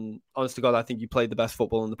 And honest to God, I think you played the best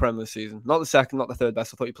football in the Premier this season. Not the second, not the third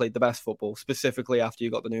best. I thought you played the best football, specifically after you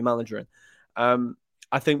got the new manager in.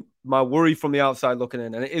 I think my worry from the outside looking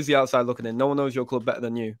in, and it is the outside looking in, no one knows your club better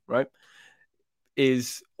than you, right?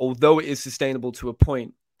 Is although it is sustainable to a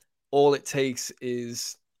point, all it takes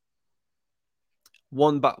is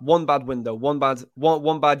one bad window, one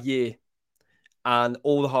bad year, and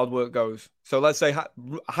all the hard work goes. So let's say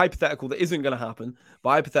hypothetical that isn't going to happen, but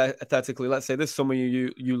hypothetically, let's say this summer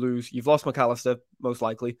you lose. You've lost McAllister, most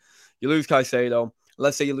likely. You lose Caicedo.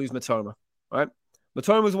 Let's say you lose Matoma, right?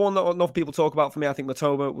 Matoma was one that enough people talk about for me. I think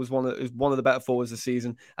Matoma was one of the better forwards this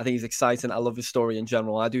season. I think he's exciting. I love his story in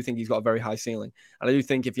general. I do think he's got a very high ceiling. And I do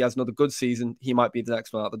think if he has another good season, he might be the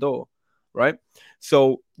next one out the door, right?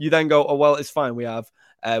 So you then go, oh, well, it's fine. We've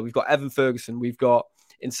got Evan Ferguson. We've got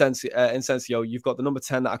Incensio, you've got the number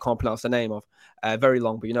 10 that I can't pronounce the name of. Very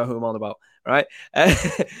long, but you know who I'm on about, right?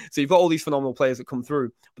 So you've got all these phenomenal players that come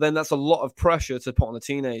through, but then that's a lot of pressure to put on a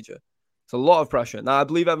teenager. It's a lot of pressure. Now, I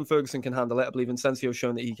believe Evan Ferguson can handle it. I believe Incensio's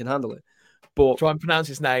shown that he can handle it. But try and pronounce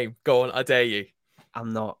his name. Go on, I dare you.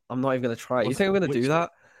 I'm not even going to try. You think I'm going to do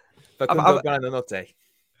that?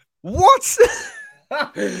 What?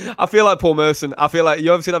 I feel like Paul Merson. I feel like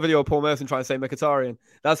you ever seen that video of Paul Merson trying to say Mkhitaryan?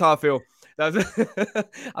 That's how I feel. I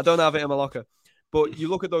don't have it in my locker. But you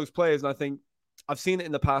look at those players, and I think I've seen it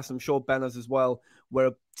in the past. I'm sure Ben has as well, where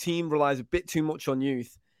a team relies a bit too much on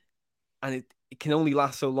youth, and it can only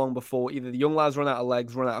last so long before either the young lads run out of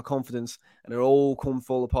legs, run out of confidence, and it all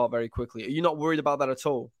fall apart very quickly. Are you not worried about that at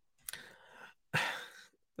all?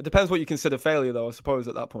 It depends what you consider failure, though, I suppose,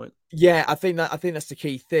 at that point. Yeah, I think that's the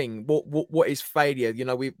key thing. What is failure? You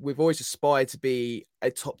know, we've always aspired to be a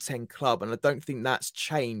top 10 club, and I don't think that's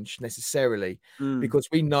changed necessarily because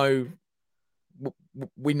we know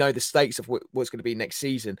the stakes of what's going to be next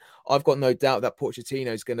season. I've got no doubt that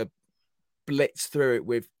Pochettino is going to blitz through it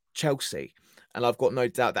with Chelsea, and I've got no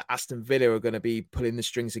doubt that Aston Villa are going to be pulling the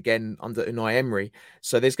strings again under Unai Emery.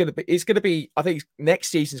 So it's going to be. I think next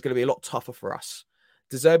season is going to be a lot tougher for us.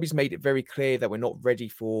 De Zerbi's made it very clear that we're not ready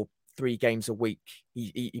for 3 games a week.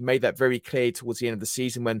 He made that very clear towards the end of the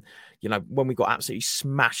season when we got absolutely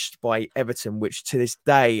smashed by Everton, which to this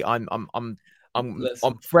day I'm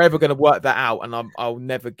forever going to work that out, and I'll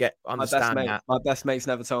never understand that. My best mate's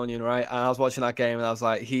an Evertonian, right? And I was watching that game, and I was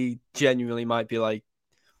like, he genuinely might be like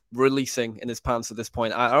releasing in his pants at this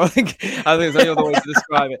point. I don't think there's any other way to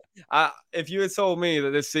describe it. If you had told me that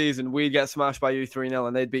this season we'd get smashed by you 3-0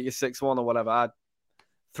 and they'd beat you 6-1 or whatever, I'd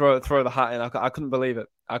throw the hat in. I couldn't believe it.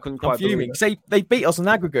 I couldn't quite believe it. Say they beat us on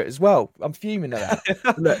aggregate as well. I'm fuming at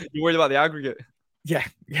that. Look, you're worried about the aggregate? Yeah.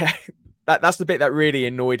 That's the bit that really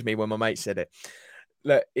annoyed me when my mate said it.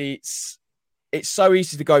 Look, it's so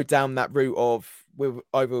easy to go down that route of we're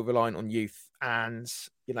over reliant on youth, and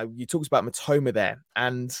you talked about Matoma there,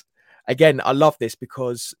 and again, I love this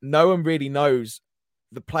because no one really knows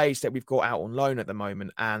the players that we've got out on loan at the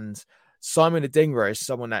moment, and Simon Adingra is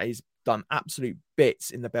someone that is done absolute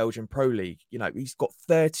bits in the Belgian Pro League. He's got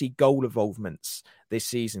 30 goal involvements this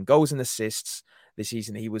season, goals and assists this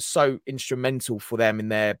season. He was so instrumental for them in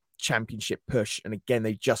their championship push. And again,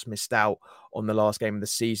 they just missed out on the last game of the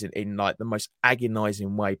season in like the most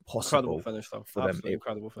agonizing way possible. Incredible finish, though. For them.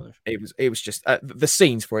 Incredible finish. It was just the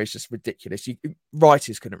scenes for it is just ridiculous.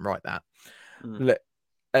 Writers couldn't write that.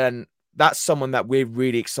 And that's someone that we're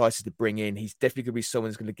really excited to bring in. He's definitely going to be someone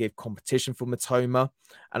who's going to give competition for Matoma.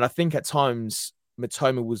 And I think at times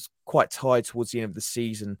Matoma was quite tired towards the end of the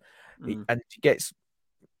season. And he gets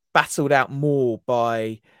battled out more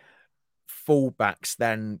by fullbacks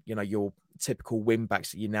than, your typical wing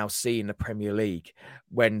backs that you now see in the Premier League.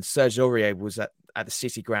 When Serge Aurier was at the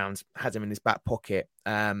City ground, had him in his back pocket.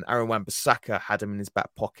 Aaron Wan-Bissaka had him in his back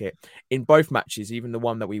pocket in both matches, even the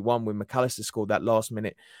one that we won when McAllister scored that last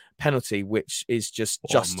minute penalty, which is just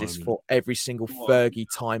justice for every single Fergie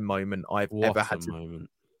time moment I've ever had to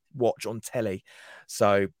watch on telly.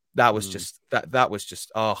 So that was just that was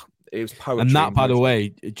just it was poetry. And that, by the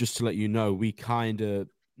way, just to let you know, we kind of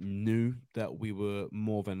knew that we were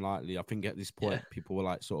more than likely. I think at this point, people were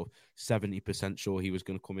like sort of 70% sure he was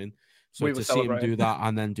going to come in. So to see him do that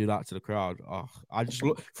and then do that to the crowd, I just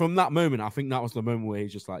look from that moment. I think that was the moment where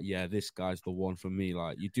he's just like, yeah, this guy's the one for me.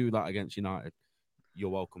 Like, you do that against United, you're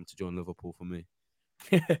welcome to join Liverpool for me.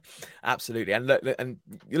 Absolutely. And look, and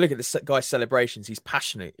you look at this guy's celebrations. He's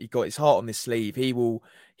passionate. He got his heart on his sleeve. He will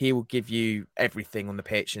give you everything on the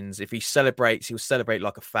pitch. And if he celebrates, he'll celebrate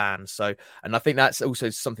like a fan. So, and I think that's also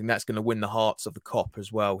something that's going to win the hearts of the COP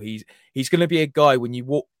as well. He's going to be a guy when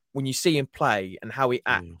you see him play and how he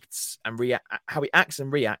acts and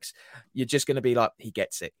reacts, you're just going to be like, he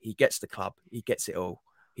gets it. He gets the club. He gets it all.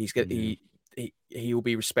 He will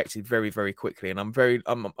be respected very, very quickly, and I'm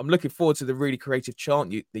looking forward to the really creative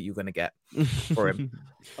chant that you're going to get for him.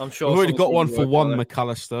 I'm sure we've already got one for one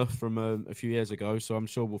McAllister from a few years ago, so I'm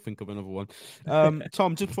sure we'll think of another one.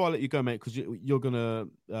 Tom, just before I let you go, mate, because you're gonna,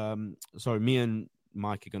 me and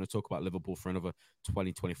Mike are going to talk about Liverpool for another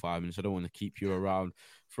 20, 25 minutes. I don't want to keep you around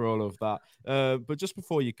for all of that. But just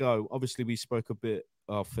before you go, obviously we spoke a bit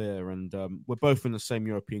off here, and we're both in the same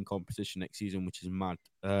European competition next season, which is mad.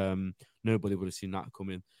 Nobody would have seen that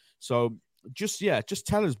coming. So just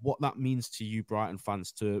tell us what that means to you, Brighton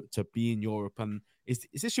fans, to be in Europe. And is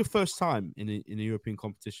this your first time in a European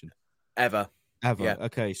competition? Ever. Yeah.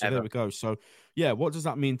 Okay, so there we go. So, yeah, what does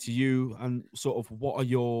that mean to you? And sort of what are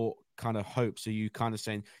your kind of hopes? Are you kind of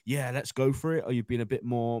saying, yeah, let's go for it? Are you being a bit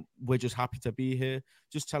more, we're just happy to be here?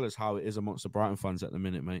 Just tell us how it is amongst the Brighton fans at the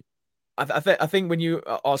minute, mate. I think when you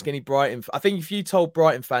ask any Brighton, I think if you told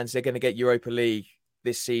Brighton fans they're going to get Europa League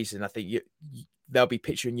this season, I think they'll be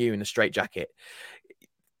picturing you in a straitjacket.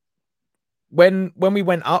 When we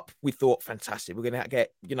went up, we thought, fantastic, we're going to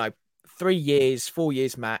get, 3 years, 4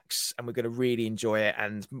 years max, and we're going to really enjoy it.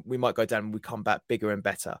 And we might go down and we come back bigger and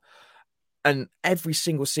better. And every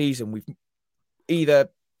single season, we've either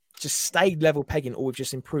just stayed level pegging or we've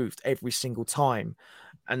just improved every single time.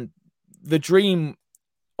 And the dream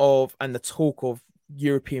of and the talk of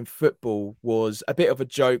European football was a bit of a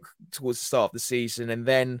joke towards the start of the season. And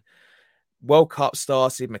then World Cup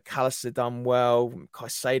started, McAllister done well,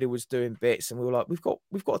 Caicedo was doing bits, and we were like, we've got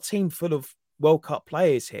a team full of World Cup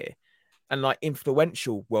players here. And like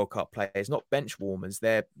influential World Cup players, not bench warmers.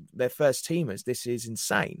 They're first teamers. This is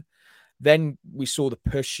insane. Then we saw the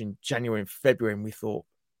push in January and February, and we thought,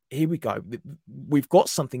 here we go. We've got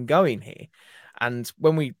something going here. And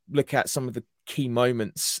when we look at some of the key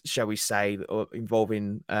moments, shall we say,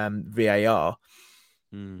 involving VAR,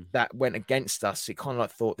 that went against us, it kind of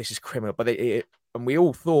like thought this is criminal. But and we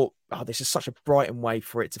all thought, oh, this is such a Brighton way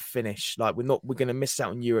for it to finish. Like we're going to miss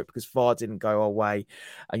out on Europe because VAR didn't go our way.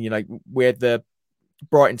 And, we're the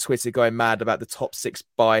Brighton Twitter going mad about the top 6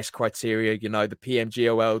 bias criteria. The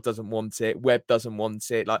PMGOL doesn't want it. Webb doesn't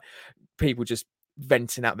want it. Like people just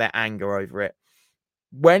venting out their anger over it.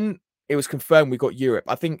 When it was confirmed we got Europe,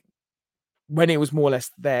 I think when it was more or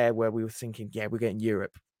less there where we were thinking, yeah, we're getting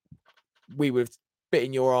Europe, we would have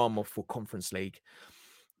bitten your arm off for Conference League.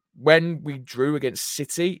 When we drew against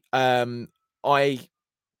City, I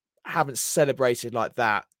haven't celebrated like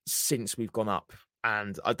that since we've gone up.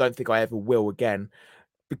 And I don't think I ever will again,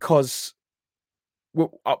 because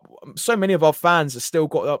so many of our fans have still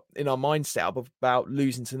got up in our mindset about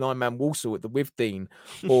losing to 9-man Walsall at the Withdean,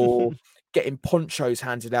 or getting ponchos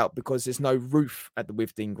handed out because there's no roof at the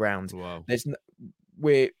Withdean ground. Wow.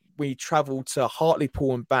 We travelled to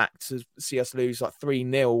Hartlepool and back to see us lose like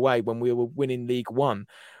 3-0 away when we were winning League One.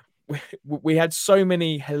 We had so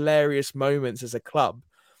many hilarious moments as a club.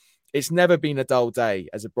 It's never been a dull day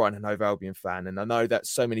as a Brighton and Hove Albion fan. And I know that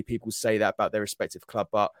so many people say that about their respective club,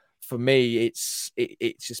 but for me, it's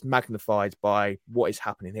just magnified by what is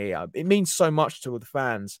happening here. It means so much to the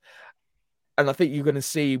fans. And I think you're going to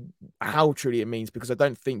see how truly it means, because I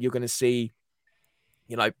don't think you're going to see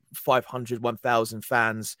 500, 1,000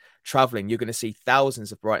 fans traveling. You're going to see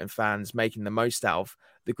thousands of Brighton fans making the most out of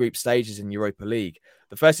the group stages in Europa League.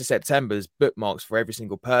 The 1st of September is bookmarks for every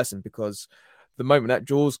single person, because the moment that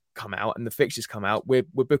draws come out and the fixtures come out, we're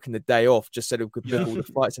booking the day off just so that we could book all the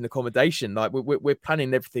flights and accommodation. Like we're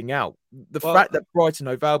planning everything out. The fact that Brighton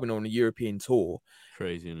Hove Albion are on a European tour,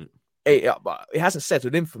 crazy, isn't it? It hasn't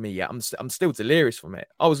settled in for me yet. I'm still delirious from it.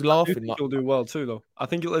 I was laughing. I think you'll do well too, though. I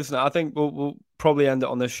think I think we'll probably end it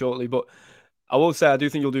on this shortly, but I will say I do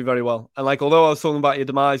think you'll do very well. And although I was talking about your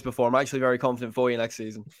demise before, I'm actually very confident for you next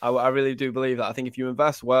season. I really do believe that. I think if you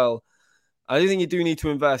invest well, I do think you do need to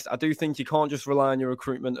invest. I do think you can't just rely on your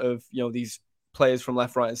recruitment of these players from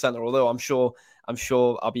left, right, and centre. Although I'm sure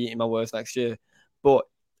I'll be eating my words next year. But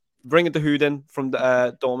bringing Dahoud in from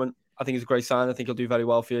Dortmund, I think is a great sign. I think he'll do very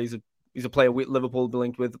well for you. He's a player Liverpool have been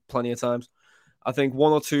linked with plenty of times. I think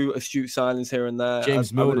 1 or 2 astute signings here and there.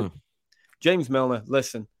 James Milner. James Milner.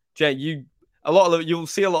 Listen, Jay, you'll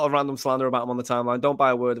see a lot of random slander about him on the timeline. Don't buy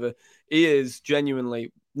a word of it. He is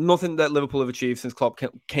genuinely nothing that Liverpool have achieved since Klopp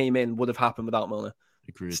came in would have happened without Milner.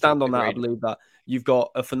 Agreed. Stand on that. I believe that. You've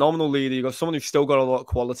got a phenomenal leader. You've got someone who's still got a lot of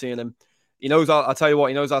quality in him. He knows, I'll tell you what,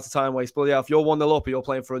 he knows how to time waste. But yeah, if you're 1-0 up or you're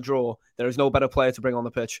playing for a draw, there is no better player to bring on the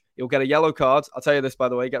pitch. You'll get a yellow card. I'll tell you this, by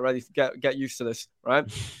the way, get ready, get used to this, right?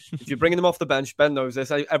 If you're bringing him off the bench, Ben knows this.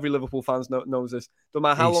 Every Liverpool fan knows this. No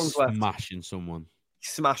matter how long's left.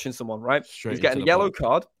 Smashing someone, right? He's getting a yellow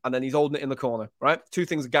card, and then he's holding it in the corner, right? 2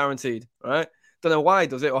 things are guaranteed, right? Don't know why he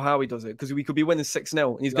does it or how he does it, because we could be winning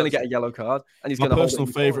 6-0 and he's going to get a yellow card and he's going to hold it. My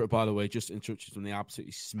personal favourite, by the way, just interrupted when they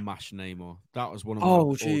absolutely smashed Neymar. That was one of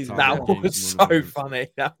that was so funny.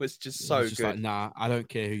 That was just so good. Like, nah, I don't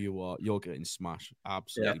care who you are, you're getting smashed.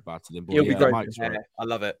 Absolutely battered him. But he'll be great. I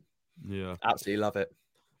love it. Yeah, absolutely love it.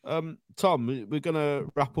 Tom, we're going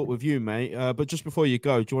to wrap up with you, mate. But just before you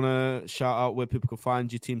go, do you want to shout out where people can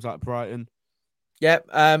find you, teams like Brighton? Yeah,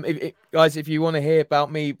 guys, if you want to hear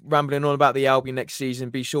about me rambling on about the Albion next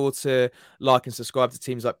season, be sure to like and subscribe to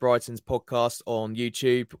Teams Like Brighton's podcast on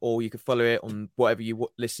YouTube, or you can follow it on whatever you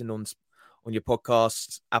listen on your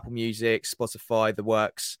podcasts, Apple Music, Spotify, the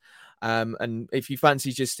works. And if you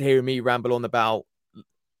fancy just hearing me ramble on about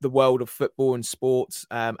the world of football and sports,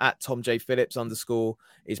 at Tom J Phillips _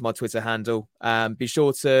 is my Twitter handle. Be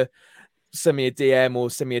sure to send me a DM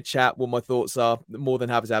or send me a chat what my thoughts are. More than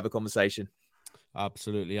happy to have a conversation.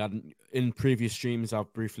 Absolutely. And in previous streams,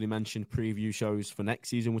 I've briefly mentioned preview shows for next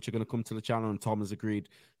season, which are going to come to the channel. And Tom has agreed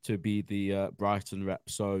to be the Brighton rep.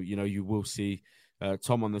 So, you will see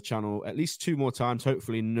Tom on the channel at least 2 more times.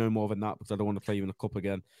 Hopefully no more than that, because I don't want to play you in a cup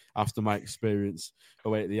again after my experience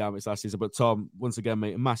away at the Amex last season. But Tom, once again,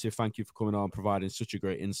 mate, a massive thank you for coming on, providing such a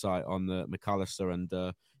great insight on the McAllister. And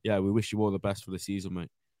we wish you all the best for the season, mate.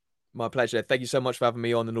 My pleasure. Thank you so much for having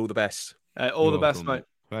me on, and all the best. All the best, mate.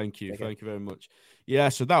 Thank you. Thank you very much. Yeah,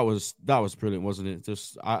 so that was brilliant, wasn't it?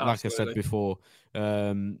 Just like I said before,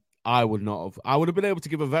 I would have been able to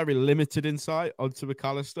give a very limited insight onto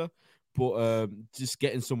McAllister, but just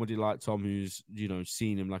getting somebody like Tom, who's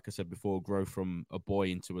seen him, like I said before, grow from a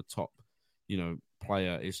boy into a top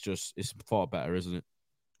player, it's far better, isn't it?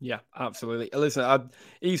 Yeah, absolutely. Listen,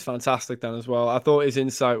 he's fantastic then as well. I thought his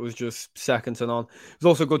insight was just second to none. It was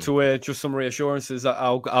also good to hear just some reassurances that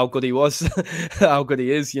how good he was, how good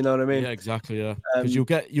he is. You know what I mean? Yeah, exactly. Yeah, because you'll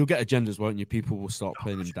get agendas, won't you? People will start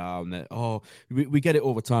playing him down. That we get it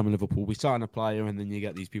all the time in Liverpool. We sign a player, and then you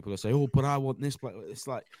get these people that say, "Oh, but I want this player." It's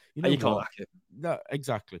like you can't like it. No,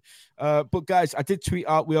 exactly. But guys, I did tweet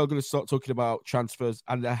out we are going to start talking about transfers,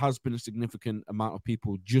 and there has been a significant amount of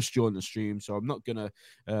people just join the stream, so I'm not going to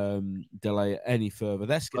delay it any further.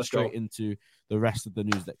 Let's get straight into the rest of the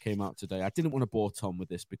news that came out today. I didn't want to bore Tom with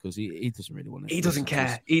this because he doesn't really want to. He doesn't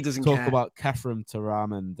care. He doesn't talk about Kefram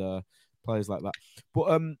Taram and players like that.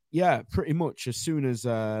 But pretty much as soon as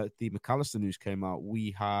the McAllister news came out,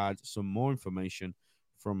 we had some more information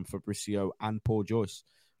from Fabrizio and Paul Joyce.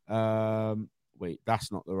 Wait, that's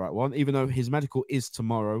not the right one. Even though his medical is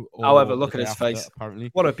tomorrow. However, look at his face. Apparently,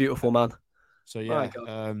 what a beautiful man. So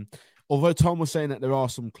yeah. Although Tom was saying that there are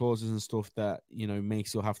some clauses and stuff that, may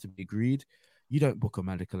still have to be agreed, you don't book a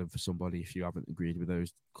medical in for somebody if you haven't agreed with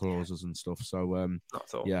those clauses and stuff. So,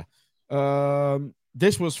 yeah.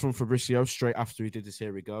 This was from Fabrizio straight after he did his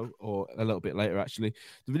Here We Go, or a little bit later, actually.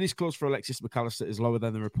 The release clause for Alexis McAllister is lower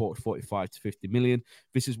than the reported 45 to 50 million.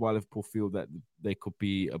 This is why Liverpool feel that they could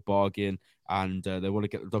be a bargain, and they want to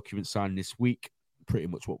get the document signed this week, pretty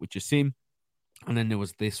much what we just seen. And then there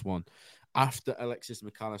was this one. After Alexis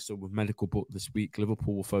McAllister with medical book this week,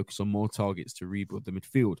 Liverpool will focus on more targets to rebuild the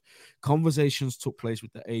midfield. Conversations took place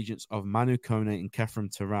with the agents of Manu Kone and Kefram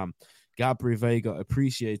Taram. Gabri Vega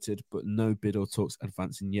appreciated, but no bid or talks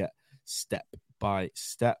advancing yet, step by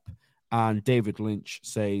step. And David Lynch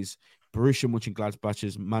says, Borussia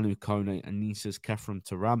Mönchengladbach's Manu Kone and Nice's Kefram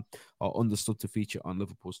Taram are understood to feature on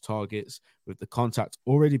Liverpool's targets, with the contact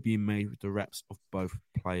already being made with the reps of both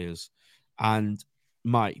players. And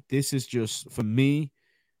Mike, this is just, for me,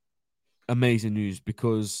 amazing news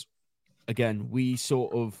because, again, we've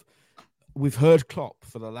heard Klopp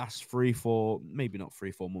for the last 3-4, maybe not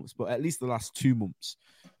 3-4 months, but at least the last 2 months,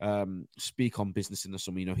 speak on business in the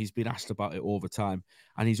summer. He's been asked about it all the time,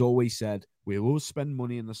 and he's always said, we will spend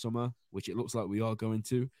money in the summer, which it looks like we are going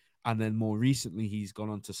to. And then more recently, he's gone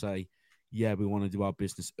on to say, yeah, we want to do our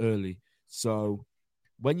business early. So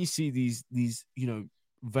when you see these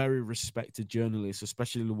very respected journalists,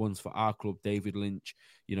 especially the ones for our club, David Lynch,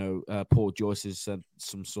 Paul Joyce has said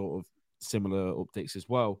some sort of similar updates as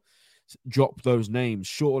well, drop those names.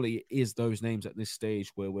 Surely it is those names at this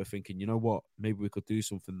stage where we're thinking, you know what, maybe we could do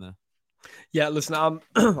something there. Yeah, listen,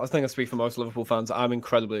 I think I speak for most Liverpool fans. I'm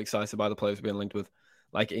incredibly excited by the players we're being linked with.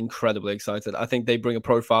 Like, incredibly excited. I think they bring a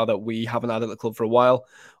profile that we haven't had at the club for a while,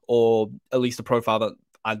 or at least a profile that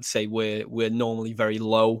I'd say we're normally very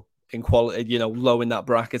low in quality, low in that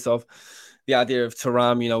bracket of. The idea of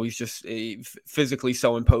Taram, he's just physically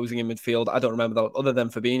so imposing in midfield. I don't remember that, other than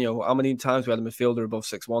Fabinho. How many times we had a midfielder above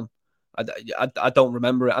 6'1"? I don't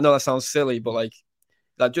remember it. I know that sounds silly, but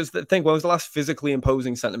just think, when was the last physically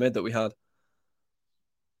imposing centre mid that we had?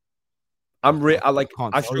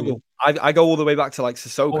 I struggle. I go all the way back to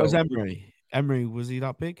Sissoko. What was Emery? Emery, was he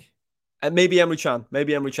that big? And maybe Emre Can,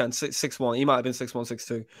 6'1". He might have been 6'1",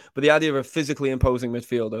 6'2". But the idea of a physically imposing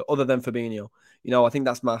midfielder, other than Fabinho, I think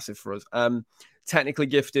that's massive for us. Technically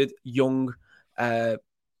gifted, young,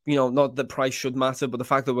 not that price should matter, but the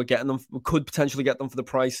fact that we're getting them, we could potentially get them for the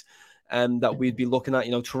price. that we'd be looking at.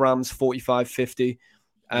 Thuram's 45-50.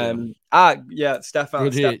 Stefan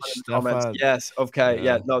in the comments. Yes,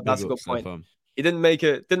 okay, no, that's a good point. He didn't make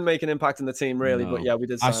an impact in the team really, but yeah, we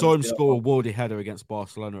did. I saw him score a worldy header against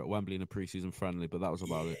Barcelona at Wembley in a preseason friendly, but that was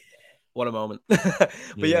about it. What a moment. But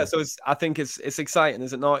so I think it's exciting,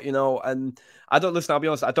 is it not? And I'll be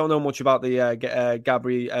honest, I don't know much about the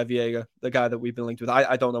Gabri Veiga, the guy that we've been linked with.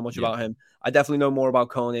 I don't know much about him. I definitely know more about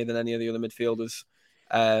Kone than any of the other midfielders.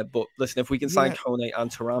 But listen, if we can sign Kone and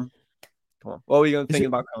Thuram, come on. What were you thinking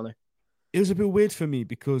about Kone? It was a bit weird for me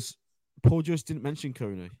because Paul Joyce didn't mention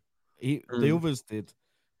Kone. The others did,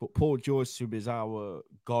 but Paul Joyce, who is our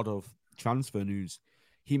god of transfer news,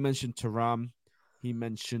 he mentioned Thuram. He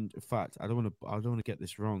mentioned, in fact, I don't want to get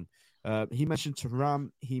this wrong. He mentioned Thuram.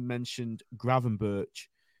 He mentioned Gravenberch,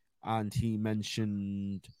 and he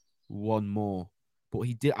mentioned one more. But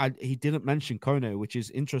he didn't mention Kone, which is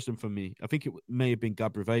interesting for me. I think it may have been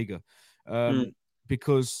Gabri Veiga,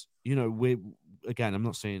 because I'm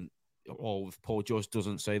not saying if Paul Joyce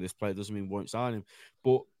doesn't say this player doesn't mean we won't sign him,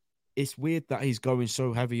 but it's weird that he's going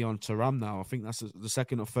so heavy on Thuram now. I think that's the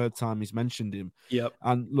second or third time he's mentioned him. Yep.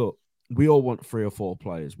 And look, we all want 3 or 4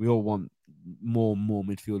 players. We all want more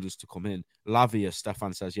midfielders to come in. Lavia,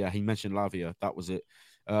 Stefan says, he mentioned Lavia. That was it.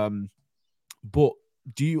 But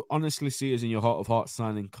do you honestly see us in your heart of hearts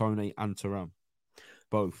signing Kone and Thuram?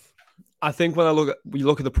 Both. I think when we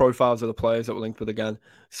look at the profiles of the players that we're linked with again.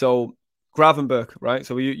 So Gravenberch, right?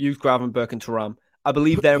 So we use Gravenberch and Thuram. I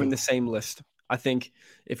believe they're in the same list. I think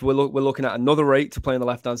if we're looking at another 8 to play on the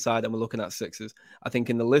left-hand side and we're looking at 6s, I think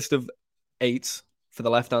in the list of 8s for the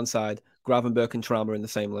left-hand side, Gravenberch and Thuram are in the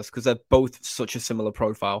same list because they're both such a similar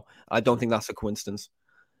profile. I don't think that's a coincidence.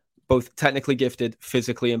 Both technically gifted,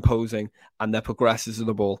 physically imposing, and they're progressors of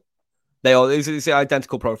the ball. It's the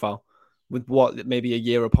identical profile with maybe a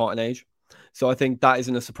year apart in age. So I think that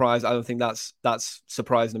isn't a surprise. I don't think that's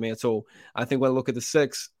surprising to me at all. I think when I look at the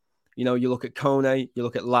 6, you look at Kone, you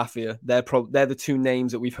look at Lavia. They're the 2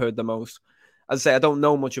 names that we've heard the most. As I say, I don't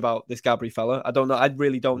know much about this Gabri fella. I don't know. I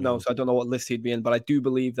really don't know. So I don't know what list he'd be in. But I do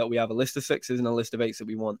believe that we have a list of 6s and a list of 8s that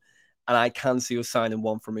we want. And I can see us signing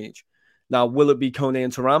 1 from each. Now, will it be Kone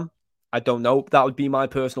and Thuram? I don't know. That would be my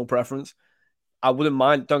personal preference. I wouldn't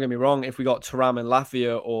mind, don't get me wrong, if we got Thuram and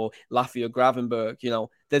Lavia or Lavia Gravenberch,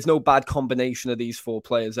 there's no bad combination of these 4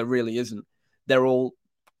 players. There really isn't. They're all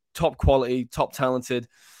top quality, top talented.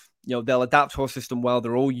 They'll adapt to our system well.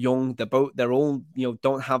 They're all young. They're all,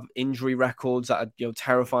 don't have injury records that are,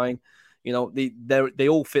 terrifying. They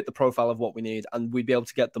all fit the profile of what we need, and we'd be able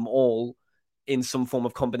to get them all in some form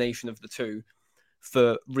of combination of the 2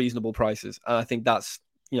 for reasonable prices. And I think that's,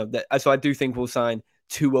 so I do think we'll sign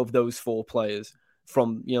 2 of those 4 players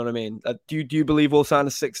from, you know what I mean? Do you believe we'll sign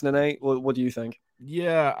a 6 and an 8? What do you think?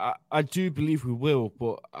 Yeah, I do believe we will,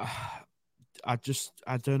 but I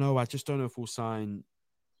don't know. I just don't know if we'll sign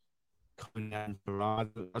Kone and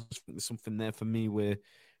Thuram. I just think there's something there for me where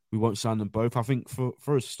we won't sign them both. I think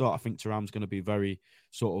for a start, I think Thuram's going to be very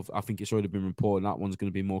I think it's already been reported that one's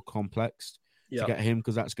going to be more complex to get him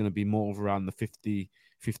because that's going to be more of around the 50,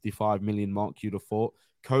 55 million mark you'd have thought.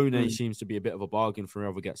 Kone seems to be a bit of a bargain for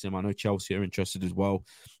whoever gets him. I know Chelsea are interested as well.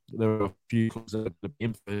 There are a few clubs that are going to be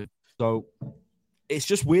in for him. So it's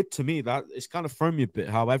just weird to me that it's kind of thrown me a bit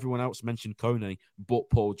how everyone else mentioned Kone but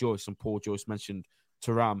Paul Joyce, and Paul Joyce mentioned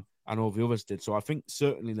Thuram and all the others did. So I think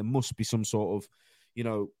certainly there must be some sort of,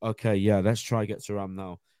 let's try get Thuram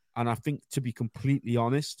now. And I think, to be completely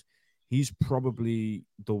honest, he's probably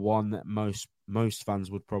the one that most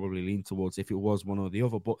fans would probably lean towards if it was one or the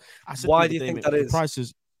other. But why do you think that is?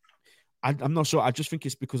 Prices, I'm not sure. I just think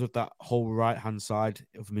it's because of that whole right-hand side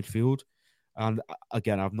of midfield. And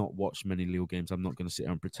again, I've not watched many Lille games. I'm not going to sit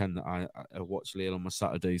here and pretend that I watch Lille on my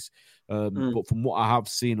Saturdays. But from what I have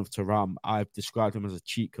seen of Thuram, I've described him as a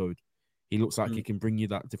cheat code. He looks like he can bring you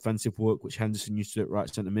that defensive work, which Henderson used to do at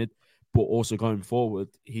right centre mid. But also going forward,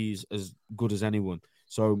 he's as good as anyone.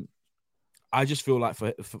 So I just feel like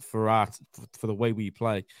for the way we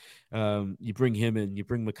play, you bring him in, you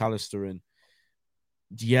bring McAllister in.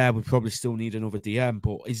 Yeah, we probably still need another DM,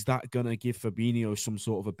 but is that going to give Fabinho some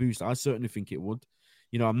sort of a boost? I certainly think it would.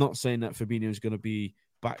 I'm not saying that Fabinho is going to be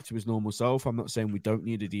back to his normal self. I'm not saying we don't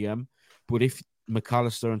need a DM, but if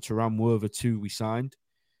McAllister and Thuram were the 2 we signed,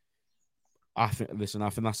 I think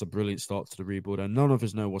that's a brilliant start to the rebuild, and none of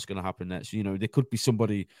us know what's going to happen next. There could be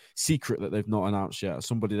somebody secret that they've not announced yet,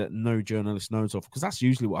 somebody that no journalist knows of, because that's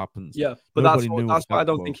usually what happens. Yeah, but that's why I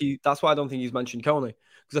don't think he's mentioned Kone,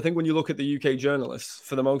 because I think when you look at the UK journalists,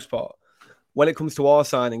 for the most part, when it comes to our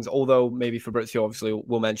signings, although maybe Fabrizio obviously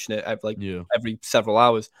will mention it every several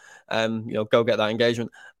hours, go get that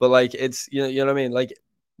engagement. But it's you know what I mean.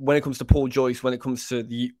 when it comes to Paul Joyce, when it comes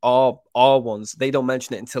to our ones, they don't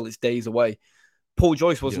mention it until it's days away. Paul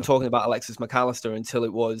Joyce wasn't talking about Alexis McAllister until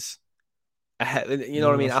it was ahead. You know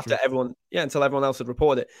what I mean? After everyone, until everyone else had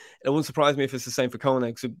reported it. It wouldn't surprise me if it's the same for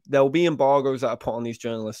Koenig. So there'll be embargoes that are put on these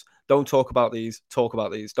journalists. Don't talk about these. Talk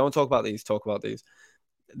about these. Don't talk about these. Talk about these.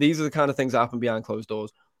 These are the kind of things that happen behind closed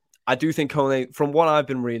doors. I do think Koenig, from what I've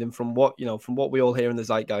been reading, from what we all hear in the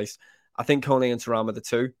zeitgeist, I think Koenig and Thuram are the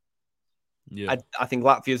two. Yeah. I think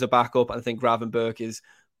Latvia's a backup, and I think Gravenberch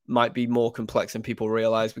might be more complex than people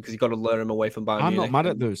realize because you've got to lure him away from Bayern Munich.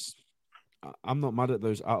 I'm not mad at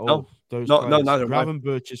those at all. No, those no, players. Neither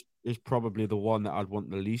Gravenberch is probably the one that I'd want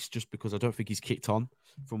the least, just because I don't think he's kicked on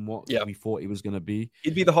from what we thought he was going to be.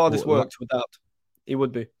 He'd be the hardest worked without. He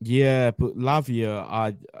would be. Yeah, but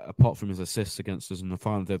Lavia, apart from his assists against us in the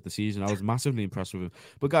final day of the season, I was massively impressed with him.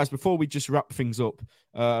 But guys, before we just wrap things up,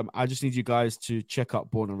 I just need you guys to check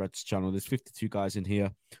out Born and Red's channel. There's 52 guys in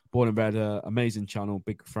here. Born and Red, amazing channel,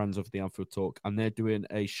 big friends of the Anfield Talk, and they're doing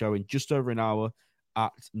a show in just over an hour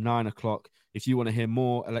at 9 o'clock. If you want to hear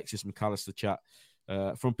more Alexis McAllister chat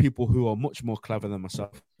from people who are much more clever than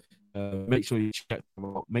myself, make sure you check them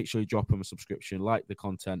out. Make sure you drop them a subscription, like the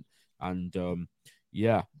content, and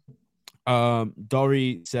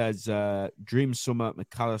Dory says dream summer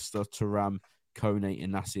McAllister, Thuram, Kone,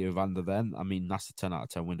 and Nassi Evander. Then I mean that's a 10 out of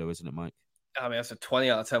 10 window, isn't it, Mike? I mean that's a 20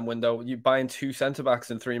 out of 10 window. You buying 2 centre backs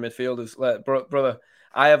and 3 midfielders, brother.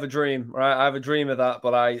 I have a dream, right? I have a dream of that,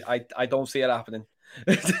 but I don't see it happening.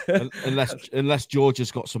 unless George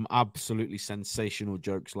has got some absolutely sensational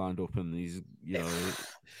jokes lined up, and he's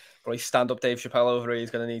probably stand up Dave Chappelle over here.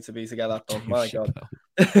 He's going to need to be to get that done. My God.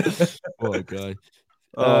 What a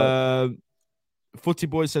guy. Footy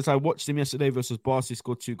Boy says, I watched him yesterday versus Barca. He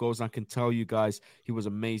scored 2 goals. And I can tell you guys, he was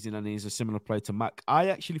amazing, and he's a similar player to Mac. I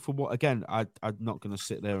actually, I'm not going to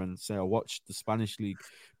sit there and say I watched the Spanish league,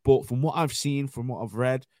 but from what I've seen, from what I've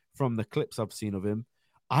read, from the clips I've seen of him,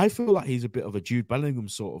 I feel like he's a bit of a Jude Bellingham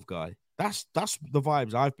sort of guy. That's the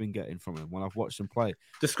vibes I've been getting from him when I've watched him play.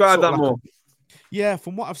 Describe that more. Yeah,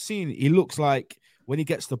 from what I've seen, he looks like when he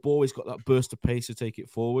gets the ball, he's got that burst of pace to take it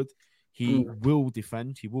forward. He will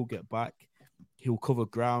defend. He will get back. He'll cover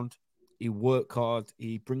ground. He'll work hard.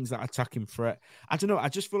 He brings that attacking threat. I don't know. I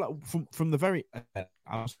just feel like from the very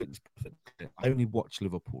I only watch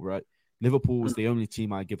Liverpool, right? Liverpool is the only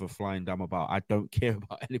team I give a flying damn about. I don't care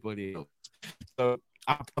about anybody else. So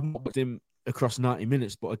I've watched him across 90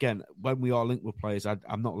 minutes. But again, when we are linked with players,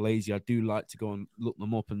 I'm not lazy. I do like to go and look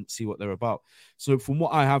them up and see what they're about. So from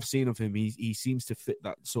what I have seen of him, he seems to fit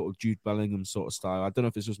that sort of Jude Bellingham sort of style. I don't know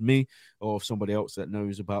if it's just me or if somebody else that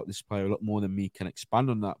knows about this player a lot more than me can expand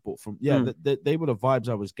on that. But they were the vibes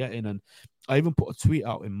I was getting. And I even put a tweet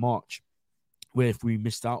out in March where if we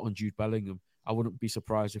missed out on Jude Bellingham, I wouldn't be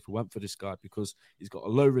surprised if we went for this guy because he's got a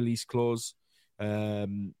low release clause.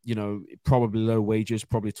 Probably low wages,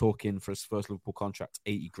 probably talking for his first Liverpool contract,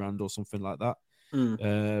 80 grand or something like that.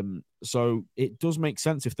 So it does make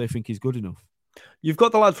sense if they think he's good enough. You've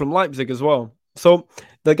got the lad from Leipzig as well. So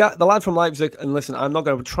the lad from Leipzig, and listen, I'm not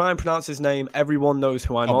going to try and pronounce his name. Everyone knows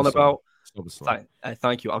who I'm on about.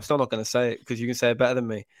 Thank you. I'm still not going to say it because you can say it better than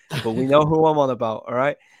me. But we know who I'm on about, all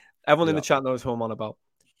right? Everyone in the chat knows who I'm on about.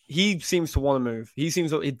 He seems to want to move. He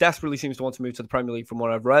desperately seems to want to move to the Premier League from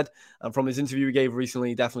what I've read. And from his interview he gave recently,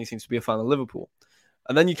 he definitely seems to be a fan of Liverpool.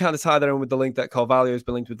 And then you kind of tie that in with the link that Carvalho has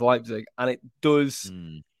been linked with Leipzig. And it does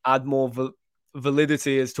add more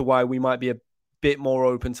validity as to why we might be a bit more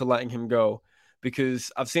open to letting him go.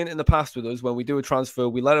 Because I've seen it in the past with us when we do a transfer,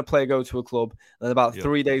 we let a player go to a club, and then about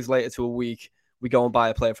 3 days later to a week, we go and buy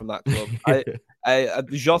a player from that club.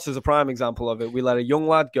 Jota is a prime example of it. We let a young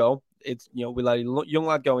lad go. We let a young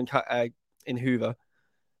lad go in Hoover,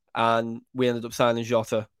 and we ended up signing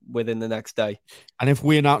Jota within the next day. And if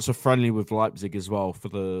we announce a friendly with Leipzig as well for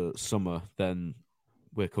the summer, then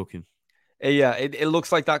we're cooking. Yeah, it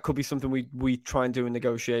looks like that could be something we try and do in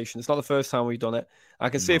negotiation. It's not the first time we've done it. I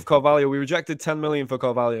can see if Carvalho, we rejected 10 million for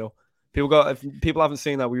Carvalho. If people haven't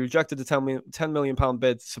seen that, we rejected the 10 million pound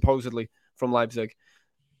bid supposedly from Leipzig.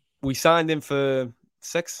 We signed him for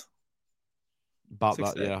 6. About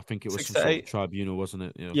that, yeah. I think it was some sort of tribunal, wasn't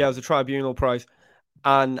it? Yeah, it was a tribunal price.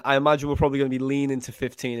 And I imagine we're probably going to be leaning to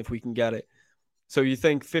 15 if we can get it. So you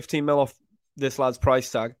think 15 mil off this lad's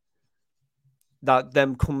price tag, that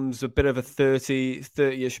then comes a bit of a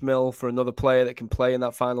 30-ish mil for another player that can play in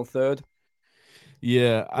that final third?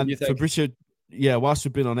 Yeah, and Fabrizio, whilst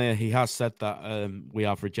we've been on air, he has said that we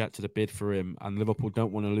have rejected a bid for him and Liverpool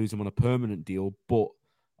don't want to lose him on a permanent deal, but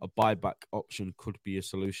a buyback option could be a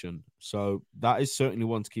solution. So that is certainly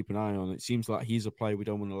one to keep an eye on. It seems like he's a player we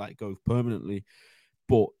don't want to let go permanently,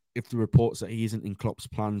 but if the reports that he isn't in Klopp's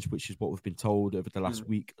plans, which is what we've been told over the last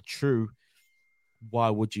week, are true, why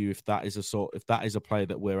would you, if that is a player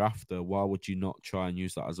that we're after, why would you not try and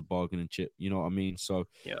use that as a bargaining chip? You know what I mean? So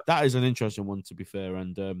that is an interesting one, to be fair.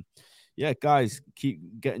 And yeah, guys, keep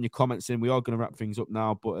getting your comments in. We are going to wrap things up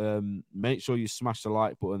now, but make sure you smash the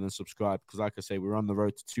like button and subscribe, because like I say, we're on the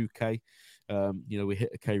road to 2K. We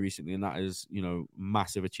hit a K recently, and that is,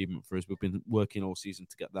 massive achievement for us. We've been working all season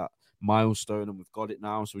to get that milestone, and we've got it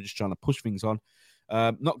now. So we're just trying to push things on.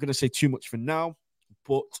 Not going to say too much for now,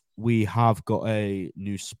 but we have got a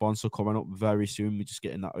new sponsor coming up very soon. We're just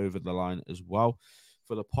getting that over the line as well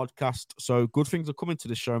for the podcast. So good things are coming to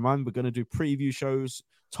the show, man. We're going to do preview shows.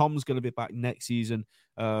 Tom's going to be back next season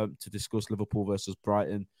to discuss Liverpool versus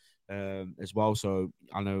Brighton as well. So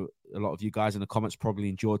I know a lot of you guys in the comments probably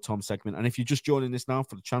enjoyed Tom's segment. And if you're just joining this now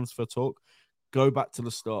for the transfer talk, go back to the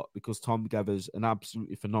start, because Tom gave us an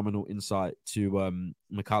absolutely phenomenal insight to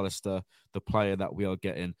McAllister, the player that we are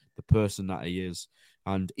getting, the person that he is,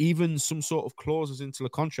 and even some sort of clauses into the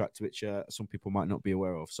contract, which some people might not be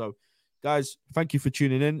aware of. So, guys, thank you for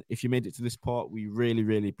tuning in. If you made it to this part, we really,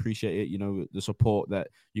 really appreciate it. The support that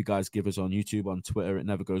you guys give us on YouTube, on Twitter, it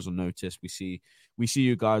never goes unnoticed. We see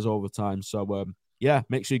you guys all the time. So,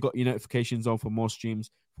 make sure you got your notifications on for more streams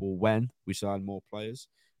for when we sign more players.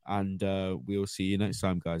 And we'll see you next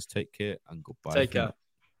time, guys. Take care and goodbye. Take care.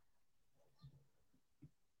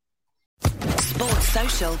 Sports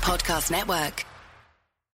Social Podcast Network.